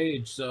all the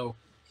rage. So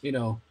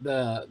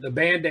the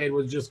Band-Aid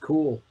was just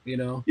cool.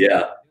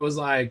 Yeah, it was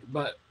like,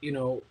 but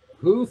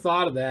who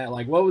thought of that?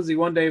 Like, what was he?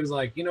 One day he was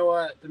like, you know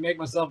what? To make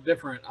myself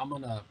different, I'm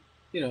gonna,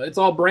 it's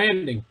all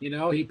branding.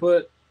 He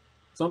put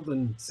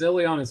something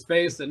silly on his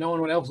face that no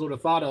one else would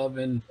have thought of,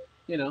 and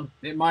you know,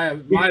 it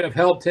might have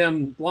helped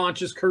him launch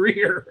his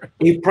career.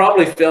 He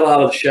probably fell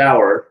out of the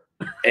shower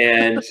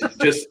and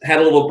just had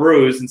a little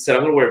bruise and said,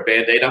 I'm going to wear a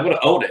Band-Aid. I'm going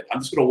to own it.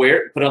 I'm just going to wear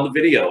it and put it on the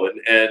video.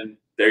 And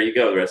there you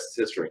go. The rest is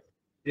history.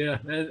 Yeah.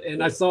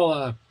 And I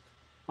saw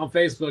on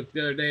Facebook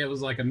the other day, it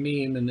was like a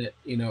meme, and it,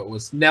 you know, it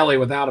was Nelly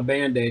without a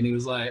Band-Aid. And he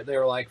was like, they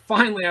were like,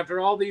 finally, after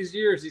all these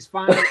years, he's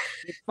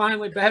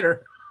finally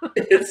better.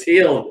 It's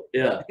healed.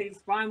 Yeah. He's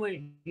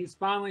finally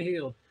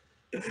healed.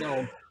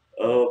 So,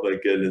 oh my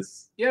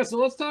goodness. Yeah. So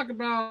let's talk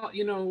about,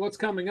 you know, what's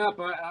coming up.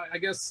 I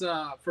guess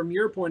from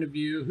your point of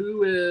view,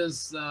 who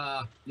is,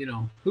 you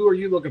know, who are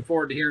you looking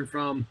forward to hearing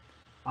from,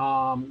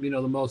 you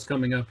know, the most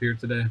coming up here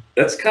today?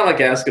 That's kind of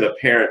like asking a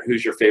parent,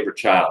 who's your favorite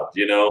child,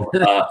 you know?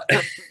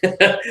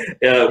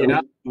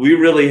 Yeah. We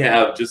really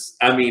have just,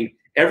 I mean,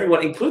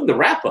 everyone, including the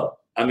wrap up.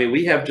 I mean,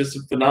 we have just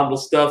some phenomenal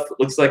stuff. It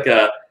looks like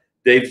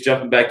Dave's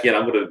jumping back in.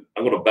 I'm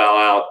gonna bow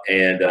out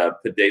and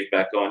put Dave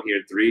back on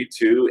here. 3,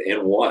 2,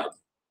 and 1.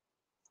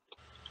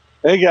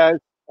 Hey guys.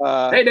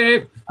 Hey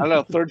Dave. I don't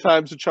know. Third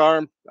time's a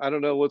charm. I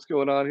don't know what's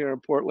going on here in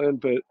Portland,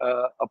 but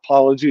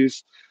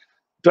apologies.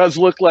 Does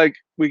look like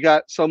we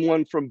got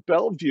someone from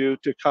Bellevue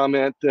to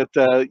comment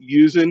that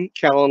using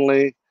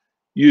Calendly,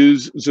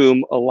 use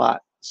Zoom a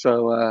lot.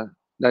 So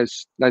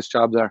nice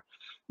job there.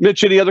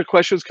 Mitch, any other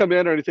questions come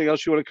in or anything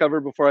else you want to cover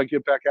before I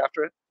get back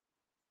after it?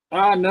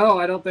 No,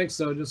 I don't think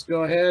so. Just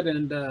go ahead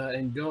and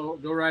go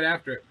right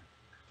after it.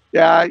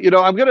 Yeah, you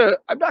know, I'm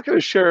not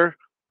gonna share.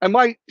 I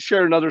might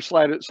share another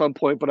slide at some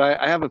point, but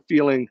I have a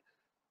feeling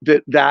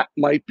that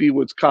might be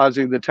what's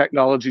causing the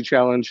technology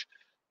challenge,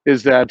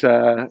 is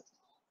that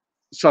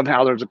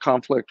somehow there's a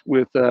conflict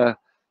with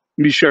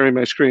me sharing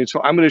my screen.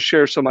 So I'm going to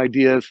share some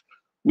ideas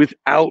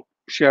without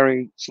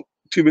sharing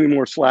too many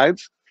more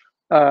slides.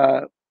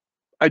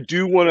 I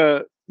do want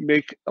to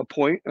make a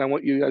point, and I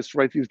want you guys to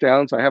write these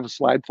down. So I have a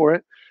slide for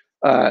it.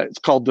 It's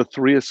called the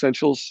 3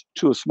 Essentials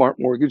to a Smart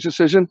Mortgage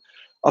Decision.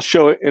 I'll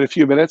show it in a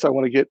few minutes. I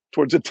want to get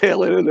towards the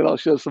tail end, and then I'll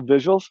show some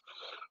visuals.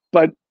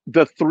 But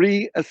the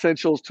 3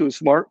 essentials to a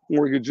smart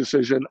mortgage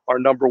decision are: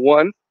 number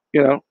 1,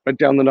 you know, write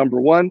down the number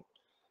 1,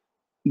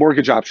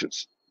 mortgage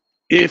options.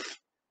 If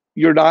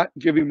you're not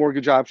giving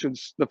mortgage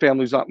options, the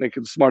family's not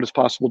making the smartest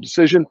possible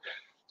decision.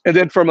 And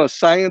then from a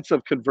science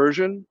of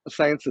conversion, a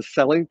science of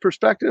selling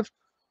perspective,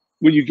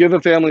 when you give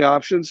a family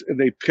options and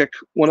they pick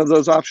one of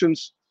those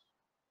options,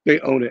 they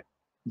own it.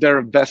 They're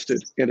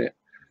invested in it.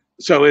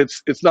 So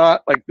it's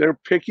not like they're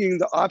picking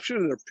the option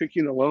and they're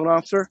picking the loan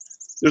officer.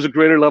 There's a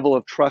greater level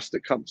of trust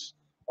that comes.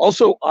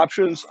 Also,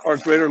 options are a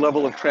greater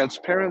level of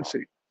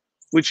transparency,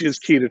 which is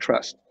key to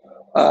trust.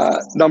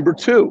 Number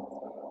 2,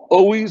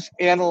 always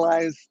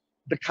analyze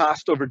the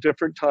cost over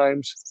different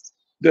times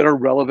that are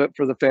relevant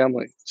for the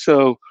family.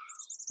 So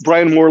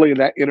Brian Morley, in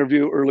that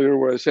interview earlier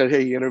where I said,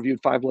 hey, he interviewed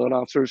 5 loan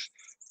officers,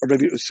 or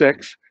maybe it was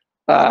 6,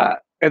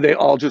 and they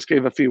all just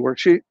gave a fee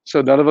worksheet.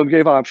 So none of them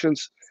gave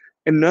options.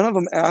 And none of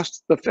them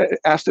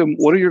asked him,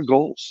 what are your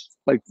goals?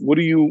 Like, what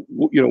do you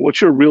know, what's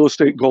your real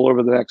estate goal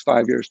over the next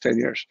 5 years, 10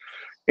 years?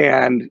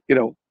 And, you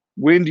know,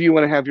 when do you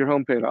want to have your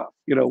home paid off?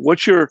 You know,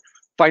 what's your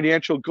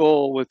financial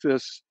goal with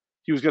this?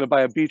 He was going to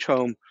buy a beach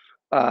home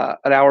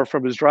an hour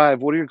from his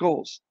drive. What are your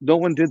goals? No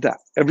one did that.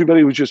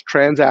 Everybody was just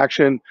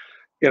transaction,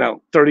 you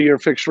know, 30-year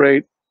fixed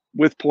rate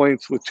with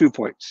points, with 2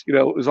 points. You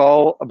know, it was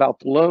all about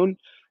the loan.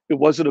 It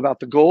wasn't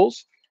about the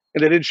goals.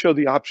 And they didn't show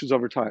the options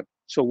over time.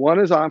 So 1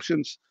 is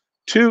options.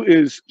 2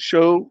 is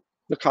show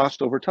the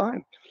cost over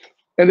time.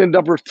 And then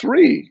number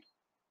 3,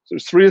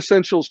 there's 3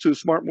 essentials to a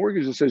smart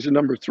mortgage decision.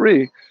 Number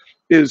 3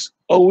 is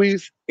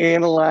always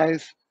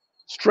analyze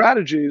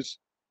strategies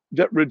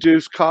that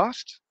reduce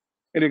cost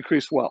and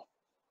increase wealth.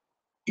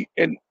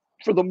 And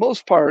for the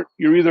most part,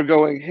 you're either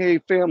going, hey,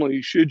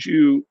 family, should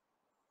you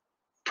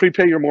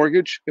prepay your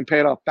mortgage and pay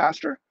it off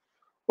faster?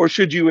 Or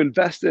should you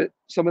invest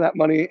some of that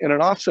money in an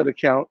offset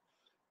account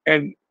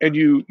and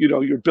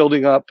you're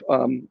building up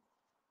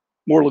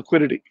more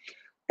liquidity?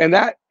 And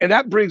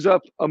that brings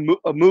up a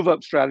move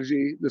up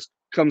strategy. This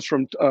comes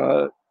from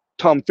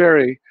Tom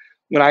Ferry.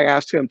 When I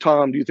asked him,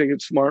 Tom, do you think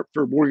it's smart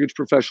for mortgage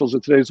professionals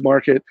in today's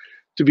market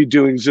to be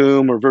doing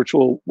Zoom or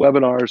virtual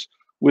webinars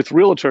with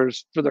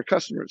realtors for their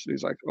customers? And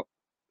he's like, oh,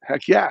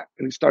 heck yeah.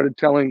 And he started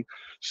telling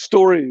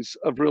stories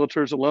of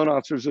realtors and loan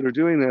officers that are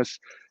doing this,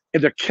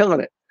 and they're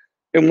killing it.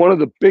 And one of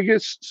the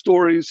biggest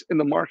stories in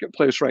the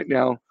marketplace right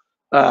now,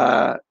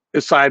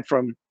 aside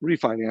from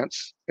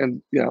refinance,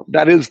 and you know,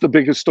 that is the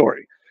biggest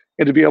story.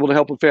 And to be able to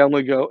help a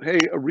family go, hey,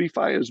 a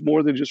refi is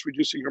more than just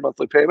reducing your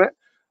monthly payment.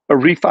 A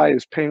refi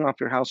is paying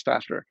off your house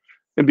faster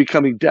and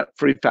becoming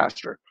debt-free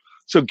faster.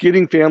 So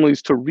getting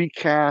families to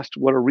recast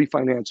what a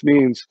refinance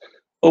means,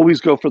 always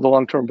go for the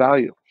long-term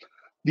value.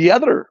 The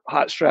other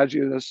hot strategy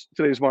in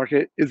today's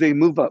market is a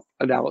move-up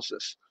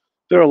analysis.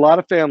 There are a lot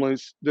of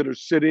families that are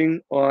sitting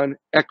on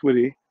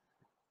equity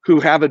who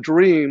have a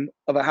dream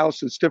of a house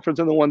that's different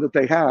than the one that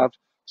they have.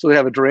 So they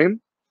have a dream,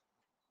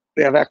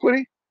 they have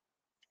equity,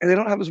 and they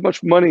don't have as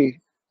much money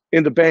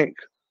in the bank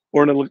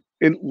or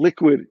in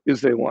liquid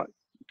as they want.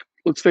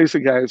 let's face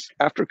it, guys,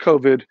 after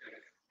COVID,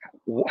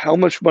 how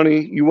much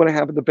money you want to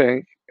have in the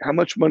bank, how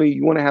much money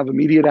you want to have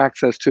immediate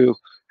access to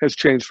has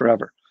changed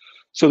forever.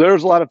 So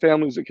there's a lot of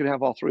families that can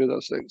have all three of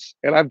those things.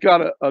 And I've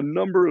got a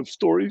number of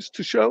stories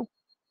to show.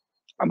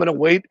 I'm going to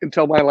wait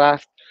until my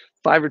last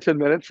 5 or 10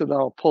 minutes, and then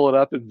I'll pull it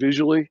up and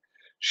visually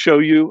show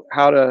you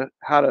how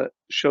to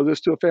show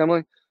this to a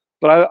family.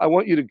 But I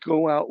want you to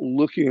go out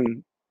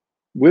looking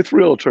with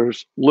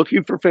realtors,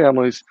 looking for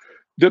families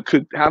that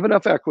could have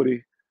enough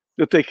equity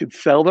that they could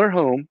sell their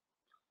home,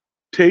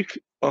 take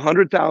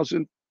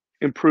 $100,000,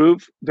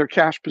 improve their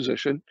cash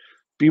position,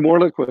 be more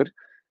liquid,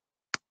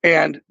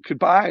 and could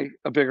buy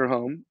a bigger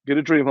home, get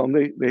a dream home.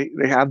 They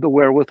have the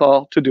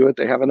wherewithal to do it.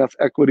 They have enough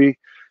equity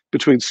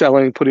between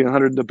selling, putting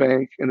 100 in the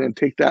bank, and then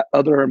take that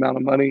other amount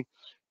of money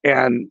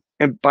and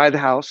buy the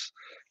house,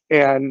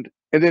 and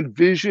then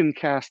vision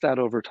cast that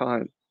over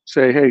time.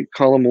 Say, hey,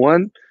 column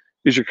 1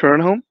 is your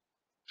current home.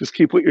 Just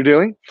keep what you're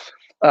doing.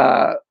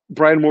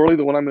 Brian Morley,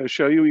 the one I'm going to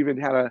show you, even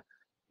had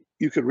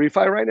you could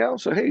refi right now.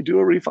 So, hey, do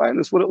a refi, and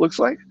this is what it looks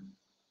like.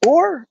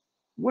 Or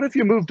what if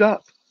you moved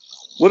up?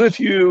 What if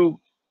you,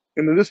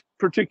 in this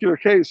particular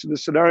case, in the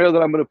scenario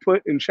that I'm going to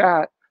put in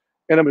chat,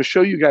 and I'm going to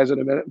show you guys in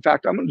a minute. In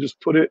fact, I'm going to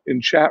just put it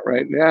in chat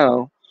right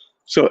now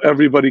so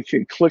everybody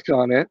can click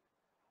on it,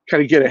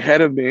 kind of get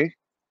ahead of me.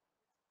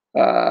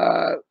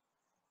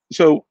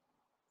 So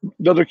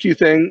another key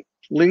thing,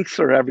 links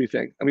are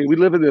everything. I mean, we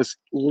live in this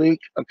link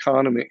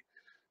economy.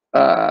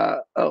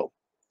 Oh,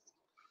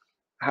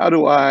 how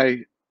do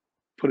I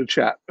put a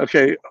chat?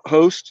 Okay,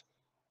 host,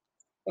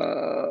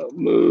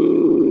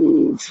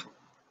 move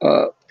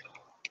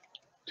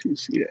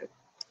TCA.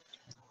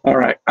 All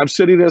right, I'm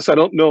sending this. I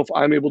don't know if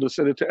I'm able to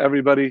send it to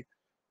everybody,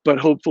 but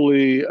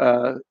hopefully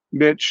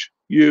Mitch,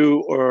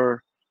 you,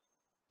 or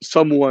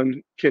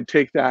someone can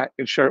take that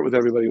and share it with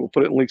everybody. We'll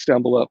put it in links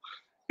down below.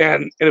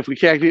 And if we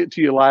can't get it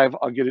to you live,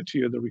 I'll get it to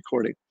you in the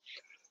recording.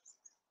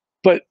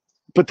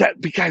 But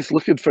that, be guys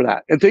looking for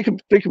that. And think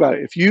about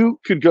it. If you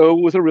could go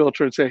with a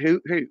realtor and say,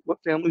 hey, what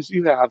families do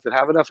you have that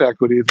have enough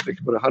equity that they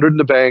can put 100 in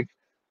the bank,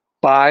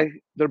 buy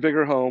their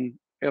bigger home,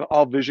 and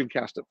I'll vision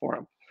cast it for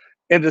them.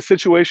 And the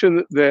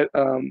situation that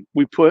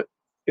we put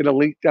in a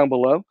link down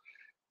below,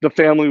 the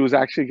family was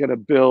actually going to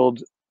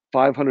build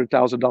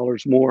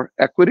 $500,000 more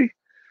equity.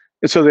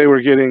 And so they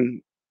were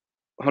getting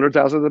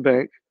 $100,000 in the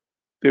bank.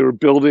 They were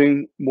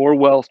building more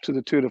wealth to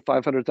the tune of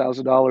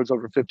 $500,000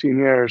 over 15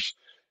 years,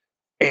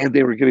 and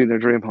they were getting their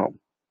dream home.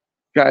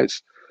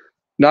 Guys,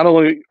 not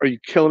only are you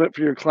killing it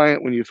for your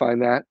client when you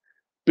find that,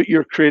 but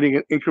you're creating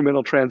an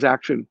incremental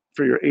transaction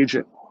for your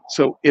agent.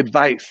 So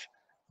advice,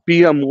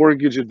 be a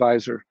mortgage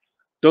advisor.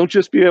 Don't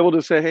just be able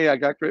to say, hey, I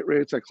got great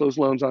rates, I close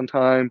loans on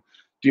time.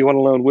 Do you want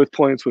a loan with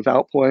points,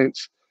 without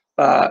points?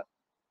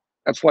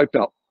 That's white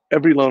belt.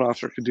 Every loan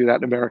officer can do that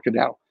in America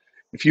now.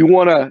 If you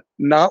want to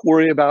not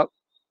worry about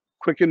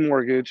Quicken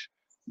Mortgage,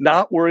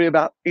 not worry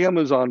about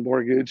Amazon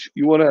Mortgage,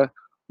 you want to,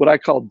 what I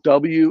call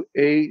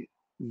WAZ,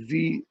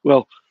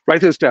 well,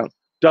 write this down,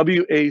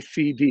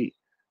 WACD. It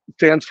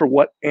stands for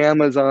what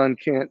Amazon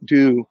can't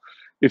do.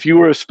 If you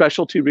were a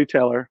specialty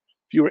retailer,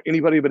 if you were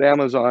anybody but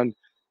Amazon,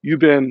 you've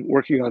been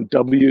working on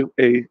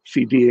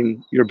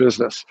WACDing your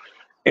business.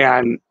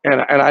 And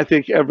I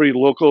think every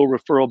local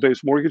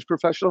referral-based mortgage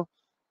professional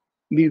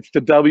needs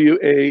to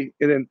WA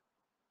and then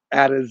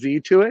add a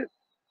Z to it,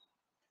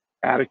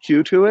 add a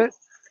Q to it.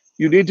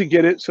 You need to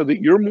get it so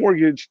that your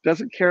mortgage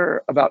doesn't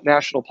care about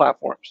national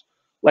platforms.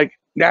 Like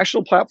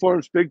national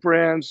platforms, big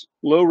brands,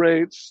 low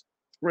rates,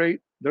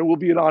 great. There will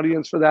be an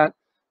audience for that.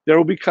 There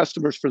will be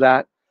customers for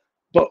that.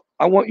 But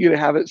I want you to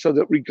have it so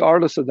that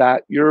regardless of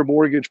that, your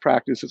mortgage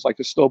practice is like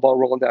a snowball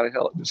rolling down a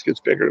hill. It just gets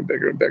bigger and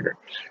bigger and bigger.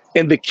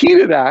 And the key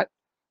to that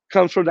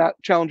comes from that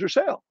challenger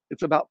sale.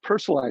 It's about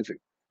personalizing.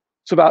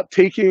 It's about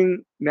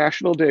taking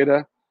national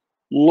data,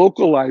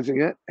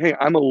 localizing it. Hey,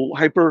 I'm a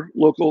hyper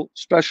local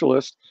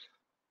specialist.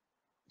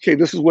 Okay,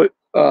 this is what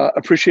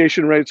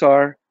appreciation rates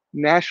are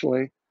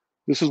nationally.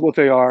 This is what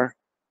they are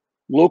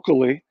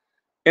locally,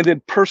 and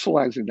then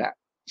personalizing that.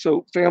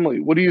 So family,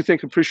 what do you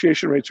think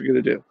appreciation rates are going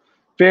to do?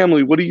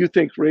 Family, what do you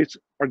think rates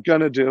are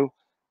going to do?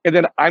 And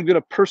then I'm going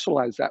to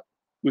personalize that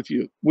with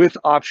you with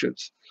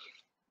options.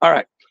 All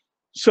right.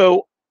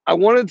 So I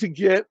wanted to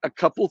get a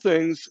couple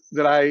things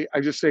that I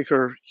just think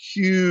are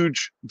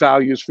huge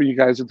values for you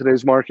guys in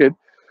today's market.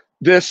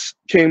 This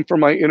came from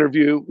my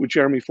interview with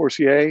Jeremy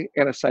Forcier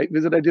and a site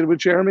visit I did with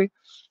Jeremy.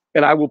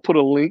 And I will put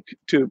a link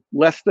to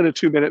less than a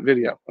 2-minute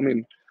video. I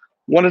mean,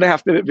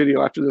 1.5-minute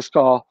video after this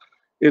call.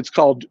 It's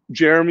called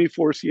Jeremy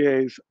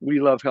Forcier's "We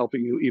Love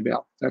Helping You"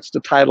 email. That's the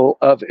title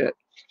of it.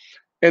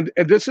 And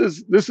this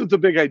is the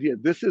big idea.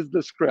 This is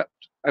the script.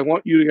 I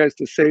want you guys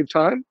to save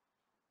time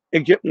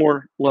and get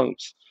more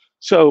loans.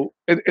 So,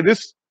 and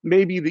this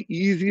may be the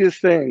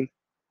easiest thing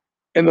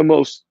and the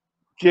most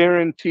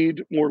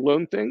guaranteed more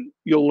loan thing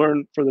you'll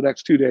learn for the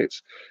next 2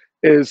 days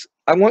is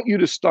I want you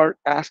to start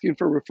asking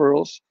for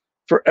referrals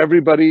for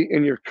everybody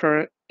in your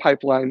current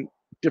pipeline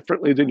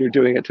differently than you're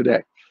doing it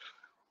today.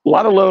 A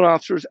lot of loan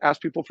officers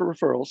ask people for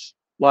referrals.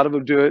 A lot of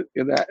them do it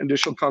in that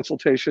initial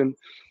consultation.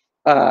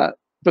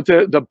 But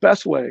the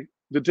best way,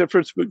 the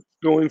difference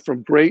going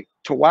from great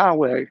to wow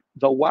way,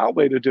 the wow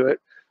way to do it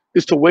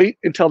is to wait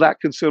until that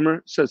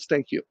consumer says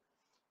thank you.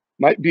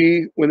 Might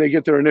be when they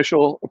get their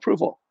initial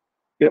approval.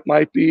 It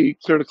might be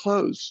clear to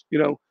close. You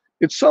know,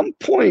 at some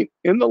point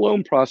in the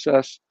loan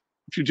process,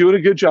 if you're doing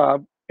a good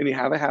job and you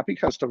have a happy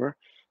customer,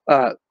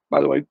 by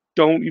the way,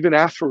 don't even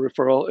ask for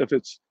referral if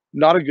it's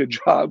not a good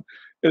job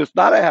and it's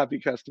not a happy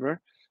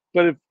customer.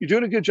 But if you're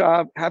doing a good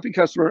job, happy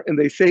customer, and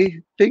they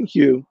say thank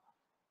you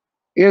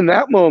in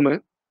that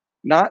moment,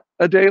 not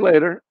a day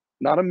later,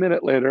 not a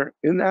minute later,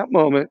 in that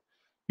moment,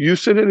 you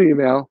send an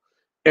email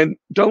and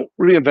don't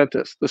reinvent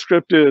this. The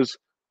script is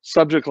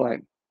subject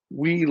line,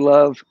 we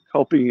love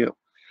helping you.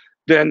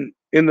 Then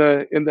in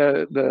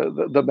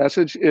the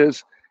message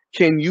is,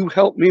 can you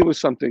help me with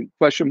something?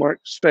 Question mark,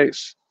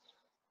 space.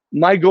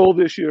 My goal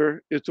this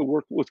year is to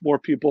work with more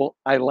people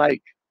I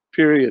like,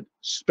 period,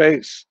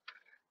 space.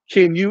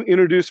 Can you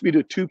introduce me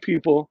to 2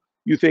 people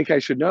you think I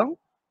should know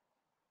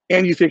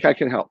and you think I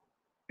can help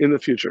in the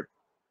future?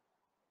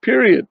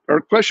 Period,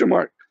 or question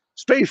mark,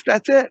 space,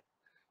 that's it.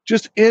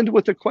 Just end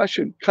with a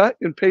question. Cut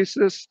and paste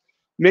this,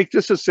 make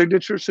this a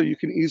signature so you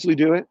can easily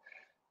do it.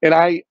 And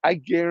I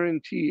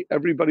guarantee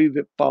everybody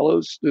that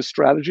follows this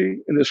strategy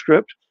and this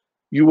script,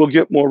 you will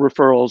get more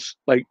referrals,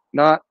 like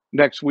not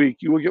next week,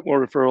 you will get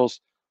more referrals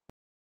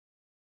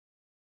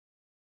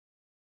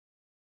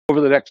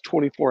over the next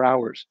 24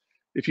 hours.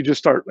 If you just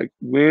start like,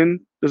 when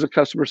does a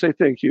customer say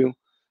thank you?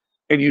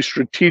 And you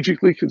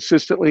strategically,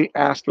 consistently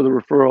ask for the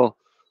referral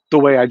the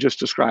way I just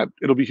described,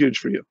 it'll be huge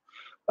for you.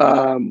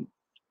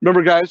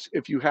 Remember guys,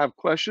 if you have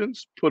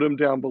questions, put them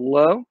down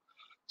below.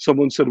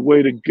 Someone said,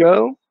 way to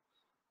go.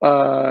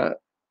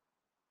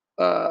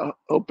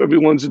 Hope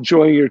everyone's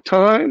enjoying your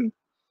time.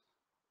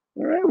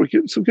 All right, we're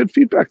getting some good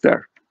feedback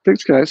there.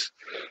 Thanks, guys.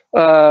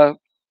 So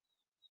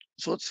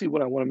let's see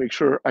what I want to make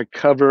sure I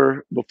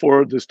cover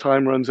before this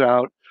time runs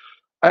out.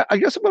 I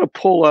guess I'm going to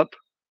pull up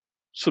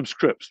some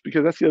scripts,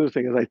 because that's the other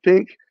thing, is I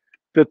think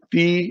that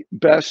the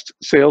best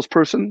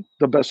salesperson,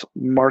 the best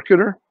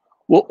marketer,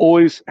 will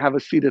always have a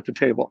seat at the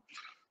table.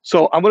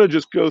 So I'm going to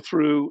just go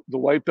through the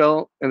white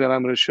belt, and then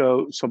I'm going to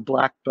show some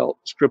black belt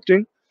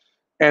scripting.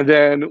 And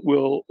then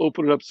we'll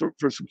open it up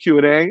for some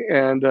Q&A,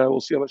 and we'll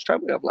see how much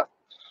time we have left.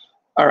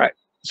 All right,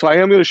 so I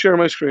am going to share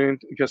my screen.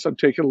 I guess I'm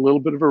taking a little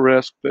bit of a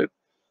risk, but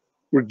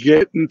we're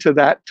getting to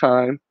that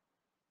time.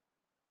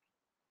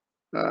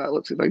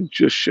 Let's see if I can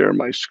just share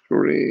my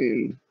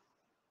screen.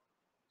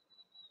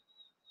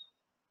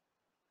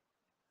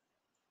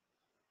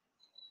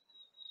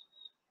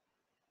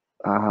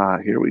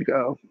 Here we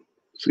go.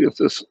 See if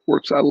this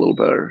works out a little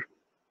better.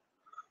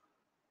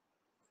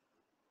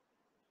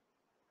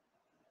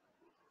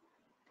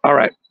 All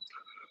right.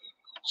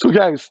 So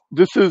guys,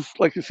 this is,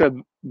 like I said,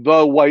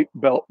 the white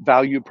belt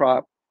value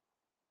prop,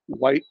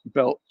 white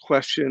belt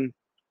question.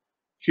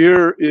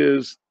 Here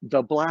is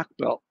the black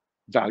belt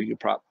value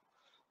prop.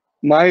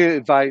 My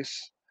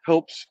advice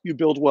helps you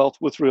build wealth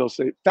with real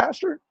estate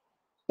faster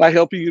by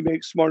helping you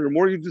make smarter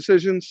mortgage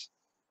decisions.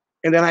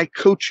 And then I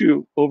coach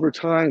you over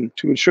time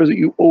to ensure that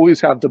you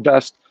always have the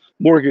best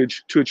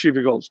mortgage to achieve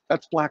your goals.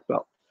 That's black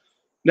belt.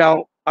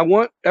 Now, I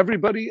want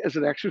everybody, as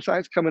an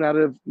exercise coming out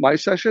of my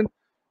session,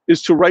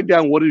 is to write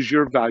down, what is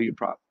your value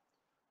prop.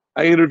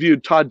 I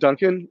interviewed Todd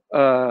Duncan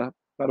about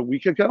a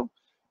week ago,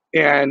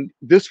 and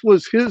this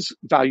was his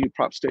value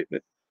prop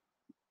statement.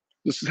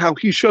 This is how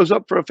he shows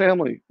up for a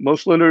family.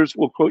 Most lenders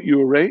will quote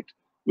you a rate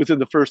within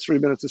the first 3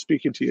 minutes of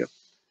speaking to you.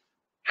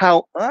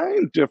 How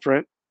I'm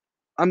different,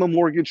 I'm a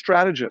mortgage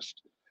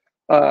strategist.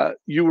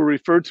 You were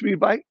referred to me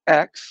by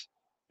X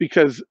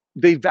because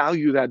they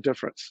value that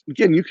difference.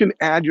 Again, you can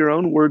add your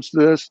own words to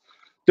this.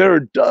 There are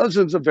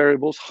dozens of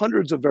variables,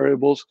 hundreds of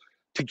variables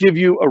to give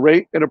you a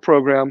rate and a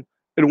program,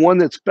 and one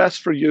that's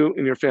best for you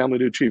and your family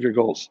to achieve your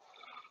goals.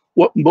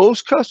 What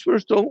most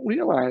customers don't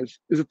realize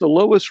is that the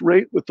lowest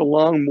rate with the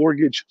long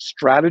mortgage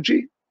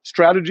strategy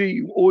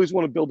you always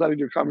want to build that in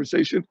your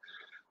conversation,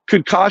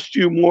 could cost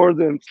you more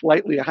than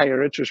slightly a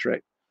higher interest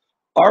rate.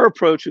 Our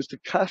approach is to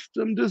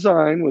custom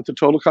design with the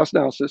total cost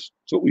analysis.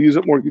 That's what we use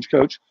at Mortgage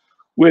Coach,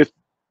 with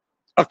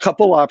a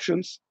couple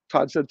options,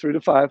 Todd said 3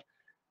 to 5,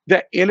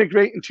 that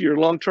integrate into your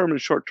long-term and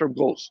short-term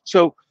goals.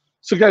 So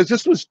guys,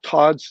 this was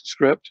Todd's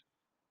script.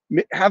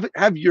 Have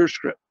your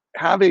script.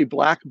 Have a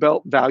black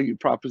belt value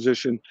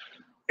proposition.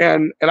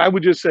 And I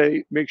would just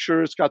say, make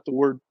sure it's got the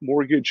word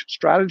mortgage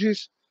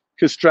strategies,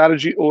 because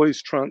strategy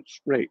always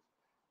trumps rate.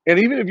 And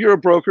even if you're a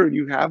broker and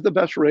you have the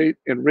best rate,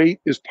 and rate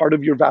is part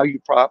of your value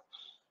prop,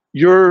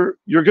 you're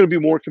going to be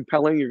more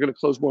compelling. You're going to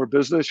close more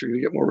business. You're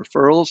going to get more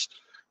referrals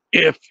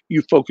if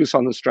you focus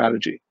on the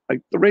strategy.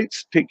 Like, the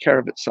rates take care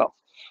of itself.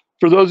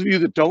 For those of you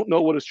that don't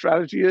know what a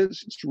strategy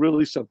is, it's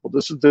really simple.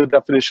 This is the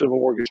definition of a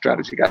mortgage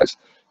strategy, guys.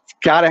 It's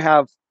got to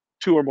have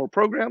 2 or more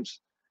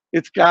programs.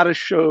 It's got to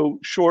show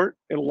short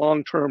and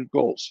long-term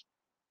goals.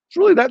 It's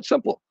really that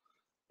simple.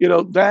 You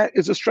know, that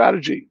is a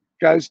strategy.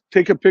 Guys,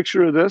 take a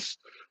picture of this.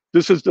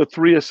 This is the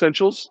 3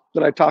 essentials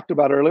that I talked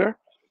about earlier.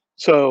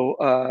 So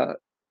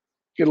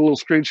get a little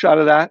screenshot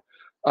of that.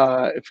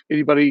 If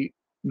anybody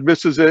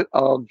misses it,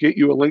 I'll get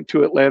you a link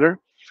to it later.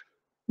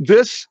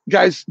 This,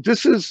 guys,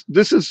 this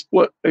is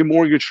what a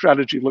mortgage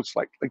strategy looks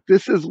like. Like,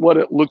 this is what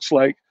it looks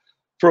like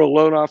for a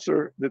loan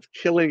officer that's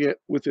killing it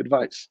with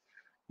advice.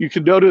 You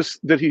can notice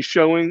that he's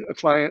showing a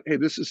client, hey,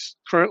 this is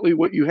currently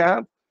what you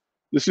have.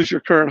 This is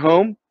your current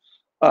home.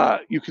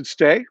 You could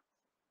stay,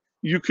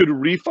 you could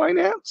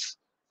refinance,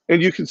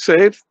 and you could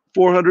save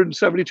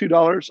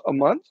 $472 a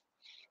month.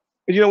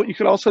 And you know what you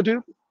could also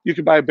do? You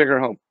could buy a bigger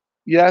home.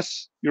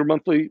 Yes, your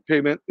monthly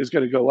payment is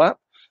going to go up.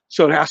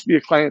 So it has to be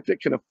a client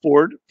that can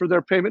afford for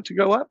their payment to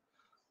go up.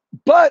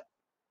 But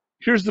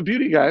here's the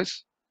beauty,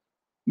 guys.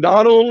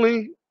 Not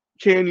only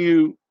can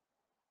you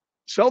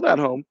sell that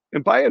home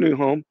and buy a new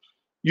home,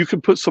 you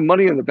can put some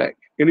money in the bank,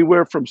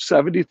 anywhere from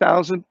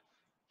 $70,000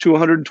 to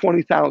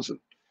 $120,000.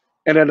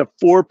 And at a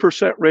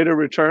 4% rate of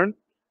return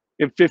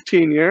in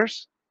 15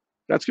 years,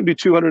 that's going to be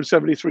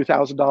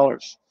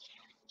 $273,000.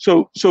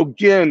 So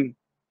again,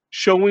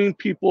 showing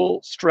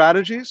people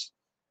strategies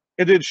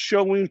and then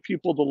showing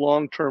people the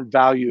long-term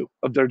value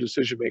of their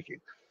decision-making.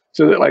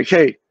 So that, like,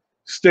 hey,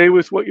 stay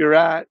with what you're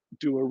at,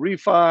 do a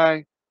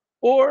refi,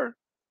 or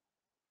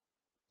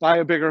buy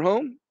a bigger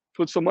home,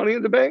 put some money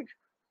in the bank.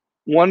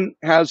 One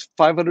has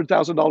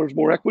 $500,000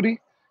 more equity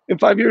in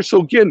 5 years.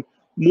 So again,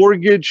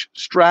 mortgage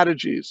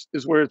strategies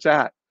is where it's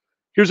at.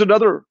 Here's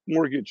another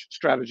mortgage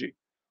strategy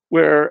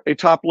where a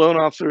top loan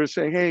officer is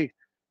saying, hey,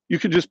 you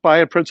can just buy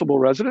a principal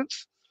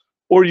residence,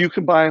 or you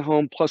can buy a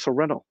home plus a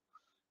rental.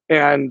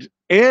 And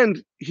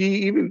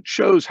he even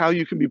shows how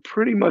you can be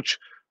pretty much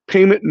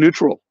payment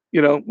neutral,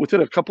 you know,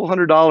 within a couple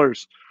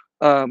 $100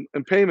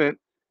 in payment.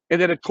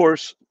 And then, of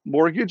course,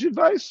 mortgage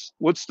advice.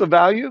 What's the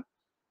value?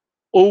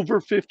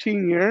 Over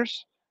 15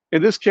 years.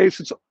 In this case,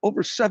 it's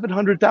over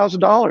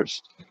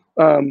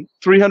 $700,000,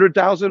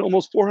 300,000,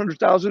 almost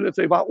 400,000 if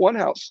they bought one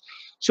house.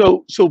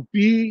 So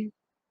be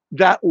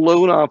that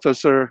loan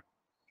officer.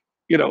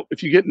 You know,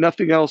 if you get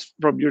nothing else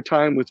from your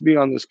time with me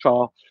on this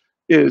call,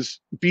 is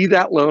be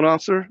that loan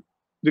officer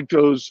that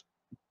goes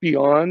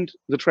beyond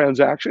the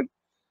transaction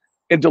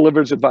and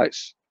delivers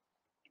advice.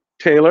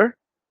 Tailor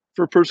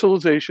for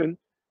personalization,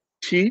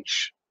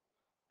 teach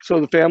so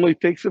the family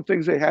thinks of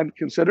things they hadn't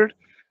considered,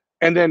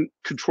 and then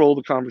control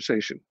the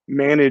conversation,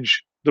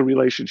 manage the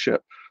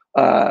relationship,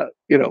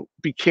 you know,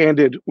 be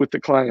candid with the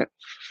client.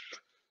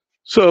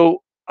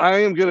 So I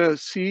am going to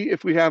see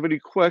if we have any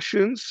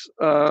questions.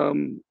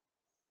 And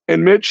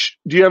Mitch,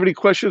 do you have any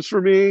questions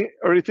for me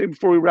or anything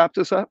before we wrap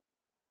this up?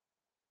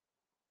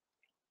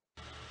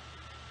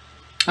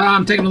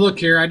 I'm taking a look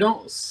here. I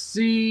don't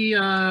see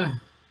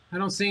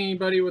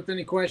anybody with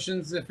any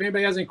questions. If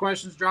anybody has any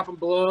questions, drop them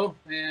below.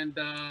 And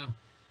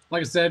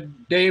like I said,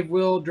 Dave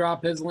will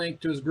drop his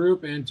link to his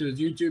group and to his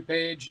YouTube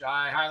page.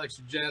 I highly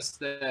suggest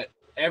that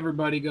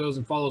everybody goes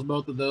and follows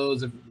both of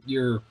those. If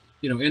you're,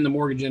 you know, in the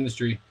mortgage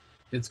industry,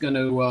 it's going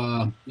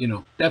to, you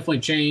know,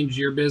 definitely change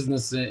your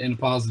business in a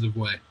positive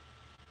way.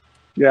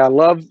 Yeah,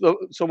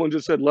 someone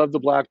just said, love the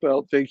black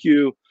belt. Thank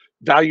you.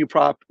 Value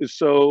prop is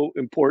so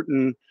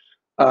important.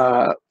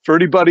 For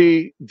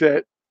anybody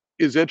that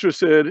is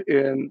interested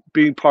in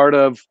being part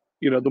of,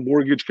 you know, the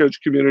mortgage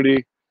coach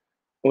community,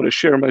 I want to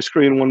share my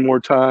screen one more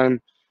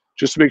time,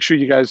 just to make sure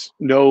you guys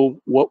know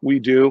what we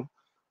do.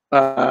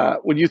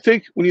 When you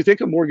think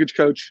of mortgage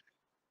coach,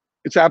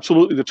 it's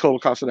absolutely the total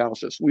cost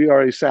analysis. We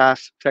are a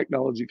SaaS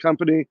technology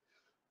company,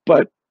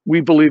 but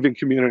we believe in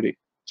community.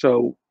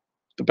 So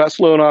the best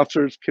loan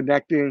officers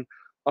connecting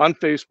on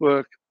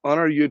Facebook, on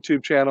our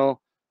YouTube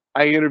channel.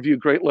 I interview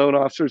great loan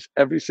officers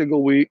every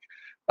single week.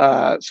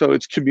 So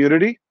it's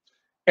community.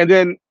 And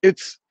then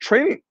it's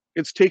training.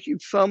 It's taking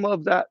some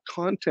of that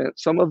content,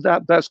 some of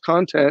that best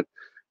content,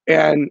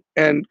 and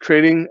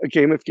creating a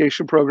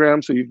gamification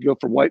program so you can go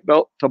from white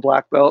belt to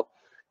black belt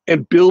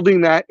and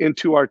building that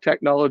into our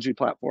technology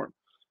platform.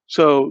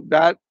 So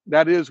that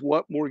is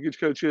what Mortgage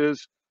Coach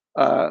is.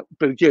 But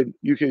again,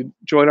 you can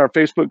join our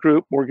Facebook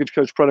group, Mortgage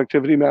Coach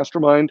Productivity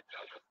Mastermind.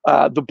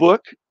 The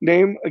book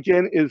name,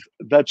 again, is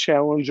The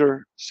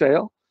Challenger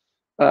Sale.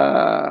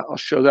 I'll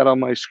show that on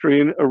my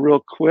screen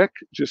real quick,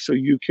 just so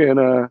you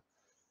can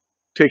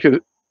take a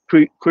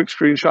quick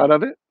screenshot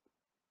of it.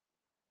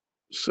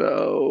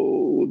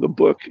 So the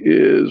book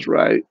is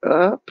right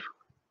up.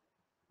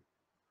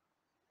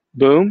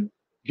 Boom.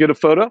 Get a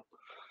photo.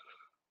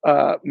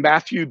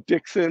 Matthew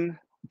Dixon,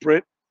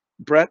 Brett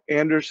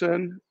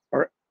Anderson,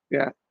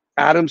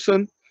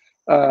 Adamson,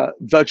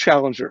 The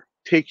Challenger,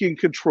 Taking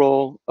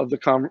Control of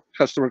the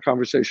Customer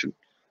Conversation.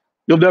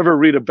 You'll never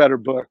read a better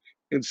book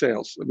in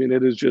sales. I mean,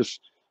 it is just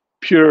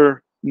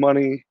pure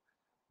money.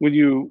 When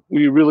you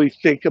really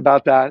think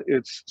about that,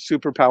 it's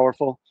super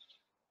powerful.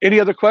 Any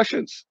other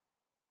questions?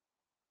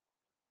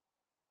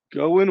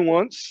 Go in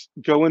once,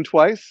 go in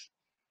twice.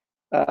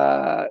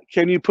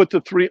 Can you put the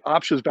 3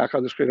 options back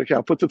on the screen? Okay,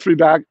 I'll put the 3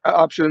 back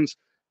options,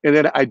 and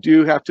then I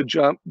do have to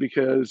jump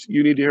because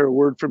you need to hear a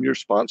word from your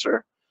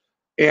sponsor,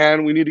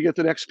 and we need to get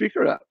the next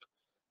speaker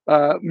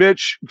up.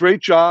 Mitch,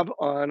 great job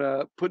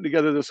on putting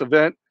together this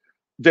event.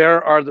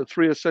 There are the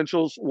 3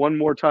 essentials one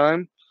more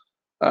time.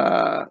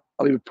 I'll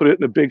even put it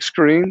in a big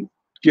screen.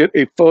 get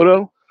a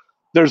photo.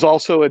 There's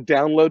also a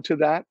download to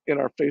that in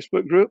our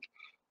Facebook group.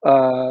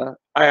 I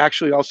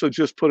actually also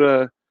just put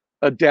a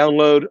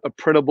download, a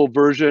printable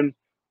version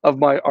of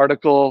my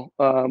article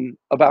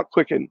about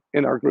Quicken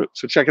in our group.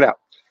 So check it out.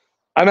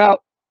 I'm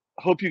out.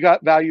 Hope you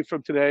got value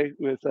from today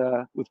with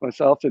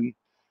myself, and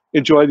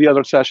enjoy the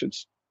other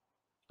sessions.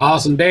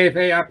 Awesome, Dave.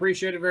 Hey, I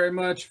appreciate it very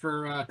much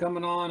for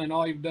coming on and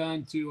all you've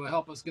done to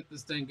help us get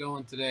this thing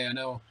going today. I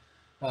know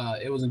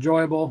it was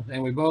enjoyable,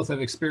 and we both have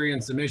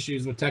experienced some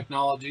issues with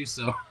technology,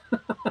 so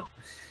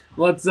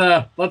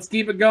let's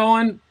keep it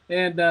going.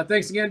 And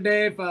thanks again,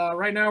 Dave.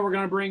 Right now, we're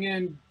going to bring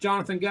in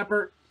Jonathan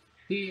Gephart.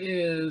 He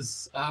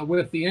is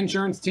with the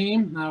insurance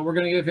team. We're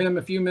going to give him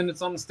a few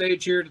minutes on the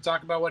stage here to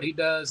talk about what he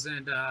does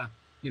and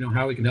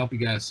how we can help you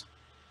guys.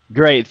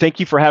 Great. Thank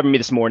you for having me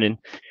this morning.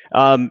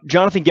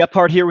 Jonathan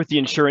Gephart here with the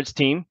insurance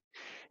team,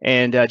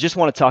 and just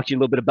want to talk to you a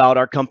little bit about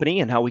our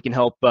company and how we can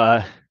help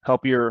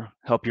your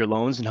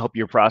loans and help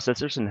your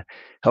processors and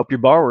help your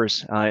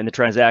borrowers in the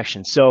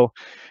transaction. So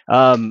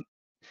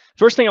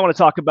first thing I want to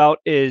talk about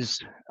is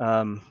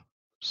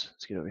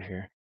let's get over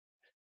here,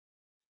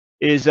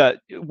 is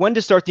when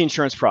to start the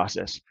insurance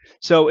process.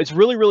 So it's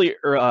really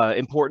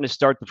important to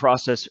start the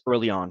process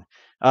early on.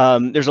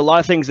 There's a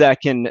lot of things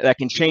that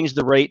can change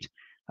the rate.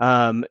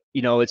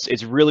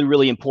 It's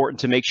really important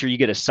to make sure you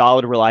get a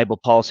solid, reliable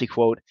policy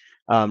quote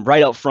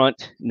right up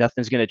front.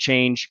 Nothing's going to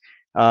change.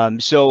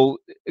 So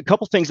a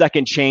couple things that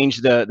can change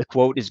the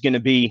quote is going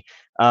to be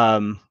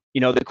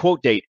the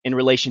quote date in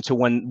relation to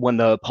when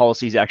the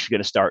policy is actually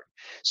going to start.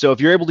 So if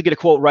you're able to get a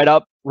quote right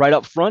up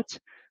front,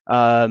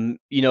 and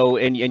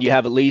you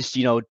have at least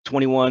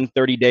 21,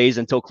 30 days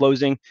until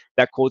closing,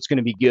 that quote's going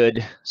to be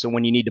good. So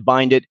when you need to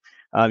bind it,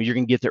 you're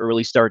going to get the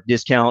early start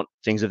discount,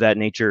 things of that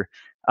nature.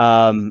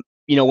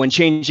 When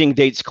changing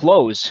dates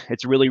close,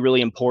 it's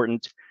really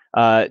important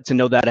to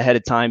know that ahead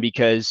of time,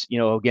 because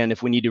again,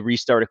 if we need to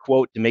restart a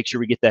quote to make sure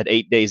we get that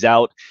 8 days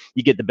out,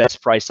 you get the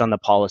best price on the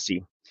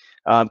policy.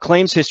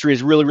 Claims history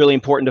is really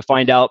important to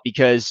find out,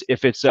 because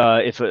if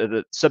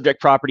the subject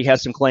property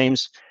has some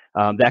claims,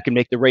 that can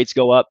make the rates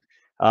go up.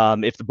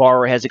 If the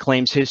borrower has a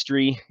claims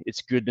history,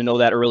 it's good to know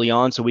that early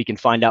on so we can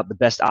find out the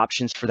best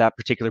options for that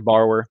particular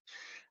borrower.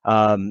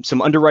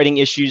 Some underwriting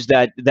issues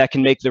that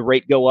can make the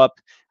rate go up.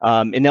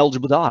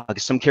 Ineligible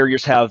dogs. Some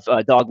carriers have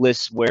dog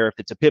lists where if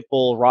it's a pit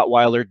bull,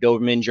 Rottweiler,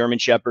 Doberman, German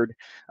Shepherd,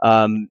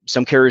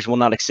 some carriers will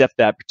not accept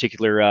that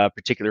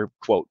particular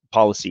quote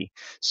policy.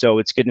 So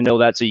it's good to know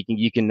that, so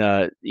you can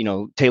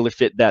tailor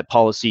fit that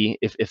policy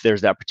if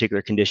there's that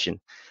particular condition.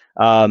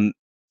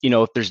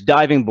 If there's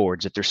diving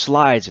boards, if there's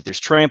slides, if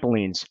there's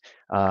trampolines,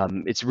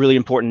 it's really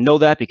important to know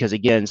that, because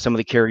again, some of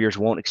the carriers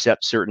won't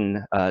accept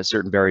certain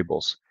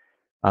variables.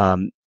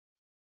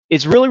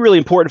 It's really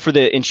important for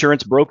the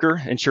insurance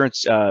broker,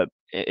 insurance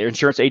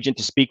agent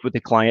to speak with the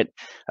client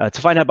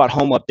to find out about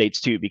home updates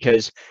too,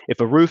 because if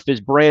a roof is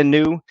brand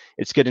new,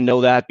 it's good to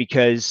know that,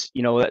 because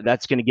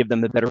that's going to give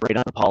them the better rate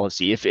on the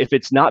policy. If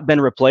it's not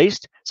been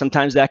replaced,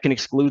 sometimes that can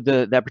exclude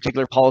that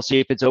particular policy.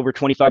 If it's over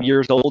 25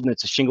 years old and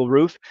it's a shingle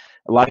roof,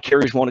 a lot of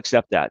carriers won't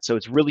accept that. So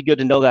it's really good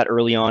to know that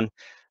early on.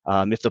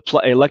 If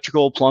the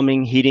electrical,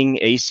 plumbing, heating,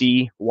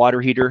 AC,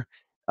 water heater,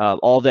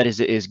 all that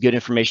is good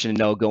information to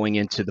know going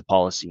into the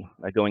policy,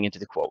 going into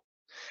the quote.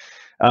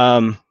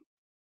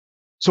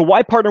 So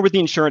why partner with the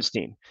insurance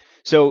team?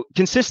 So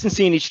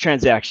consistency in each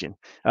transaction.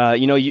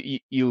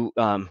 You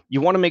want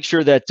to make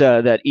sure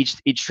that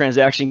each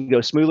transaction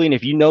goes smoothly. And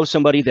if you know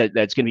somebody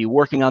that's going to be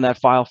working on that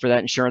file for that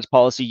insurance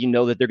policy, you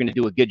know that they're going to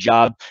do a good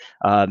job.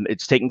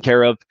 It's taken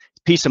care of.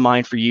 It's peace of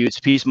mind for you.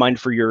 It's peace of mind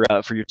for your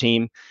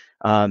team.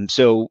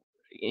 So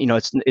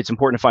it's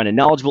important to find a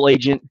knowledgeable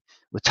agent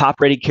with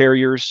top-rated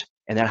carriers,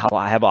 and then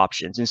I have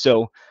options. And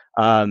so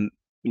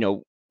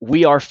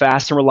we are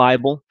fast and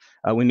reliable.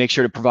 We make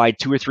sure to provide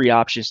 2 or 3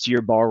 options to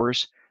your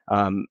borrowers.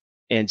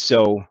 And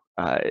so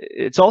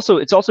it's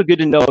also good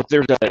to know if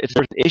there's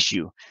an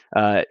issue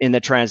in the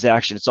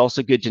transaction. It's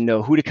also good to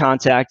know who to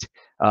contact,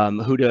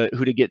 who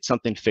to get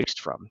something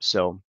fixed from.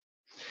 So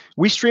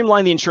we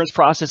streamline the insurance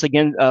process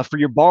again for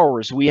your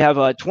borrowers. We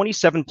have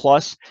 27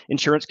 plus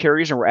insurance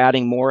carriers, and we're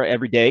adding more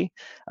every day.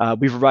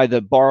 We provide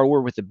the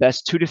borrower with the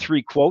best 2 to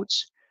 3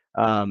 quotes.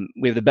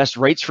 We have the best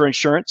rates for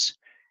insurance.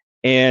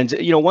 And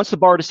once the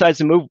borrower decides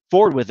to move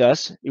forward with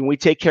us, we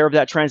take care of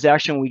that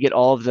transaction. We get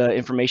all of the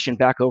information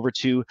back over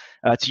to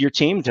your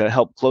team to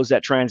help close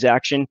that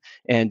transaction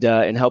and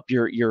help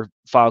your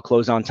file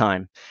close on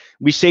time.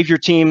 We save your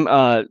team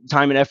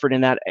time and effort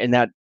in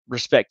that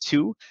respect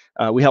too.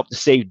 We help to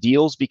save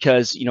deals,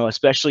 because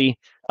especially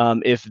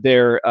if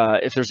there's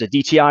a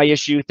DTI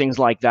issue, things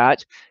like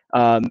that.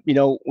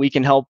 We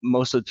can help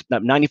most of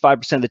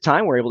 95% of the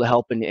time. We're able to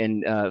help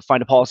and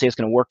find a policy that's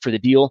going to work for the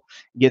deal,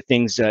 get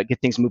things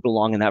moving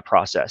along in that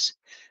process.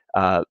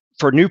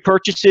 For new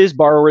purchases,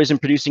 borrower isn't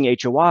producing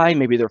HOI,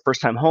 maybe they're a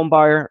first-time home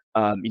buyer.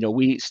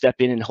 We step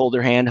in and hold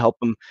their hand, help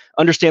them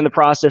understand the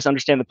process,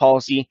 understand the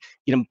policy,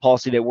 get them a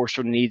policy that works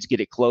for their needs, get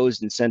it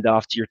closed, and send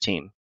off to your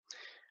team.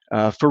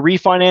 For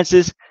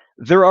refinances,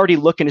 they're already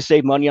looking to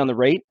save money on the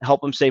rate,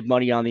 help them save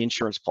money on the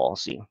insurance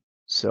policy.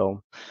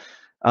 So,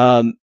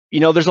 you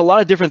know, there's a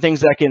lot of different things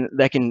that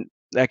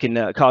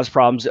can cause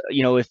problems.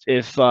 You know,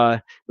 if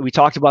we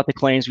talked about the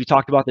claims, we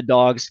talked about the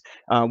dogs.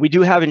 We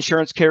do have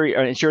insurance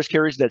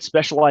carriers that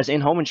specialize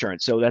in home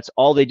insurance, so that's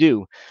all they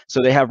do.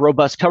 So they have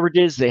robust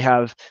coverages.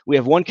 We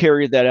have one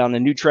carrier that on a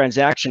new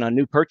transaction, on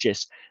new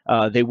purchase,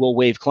 they will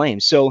waive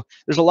claims. So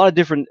there's a lot of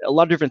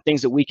different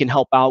things that we can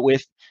help out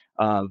with.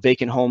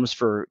 Vacant homes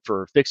for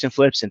fix and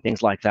flips and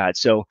things like that.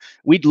 So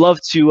we'd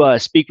love to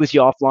speak with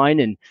you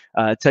offline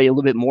and tell you a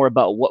little bit more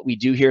about what we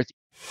do here.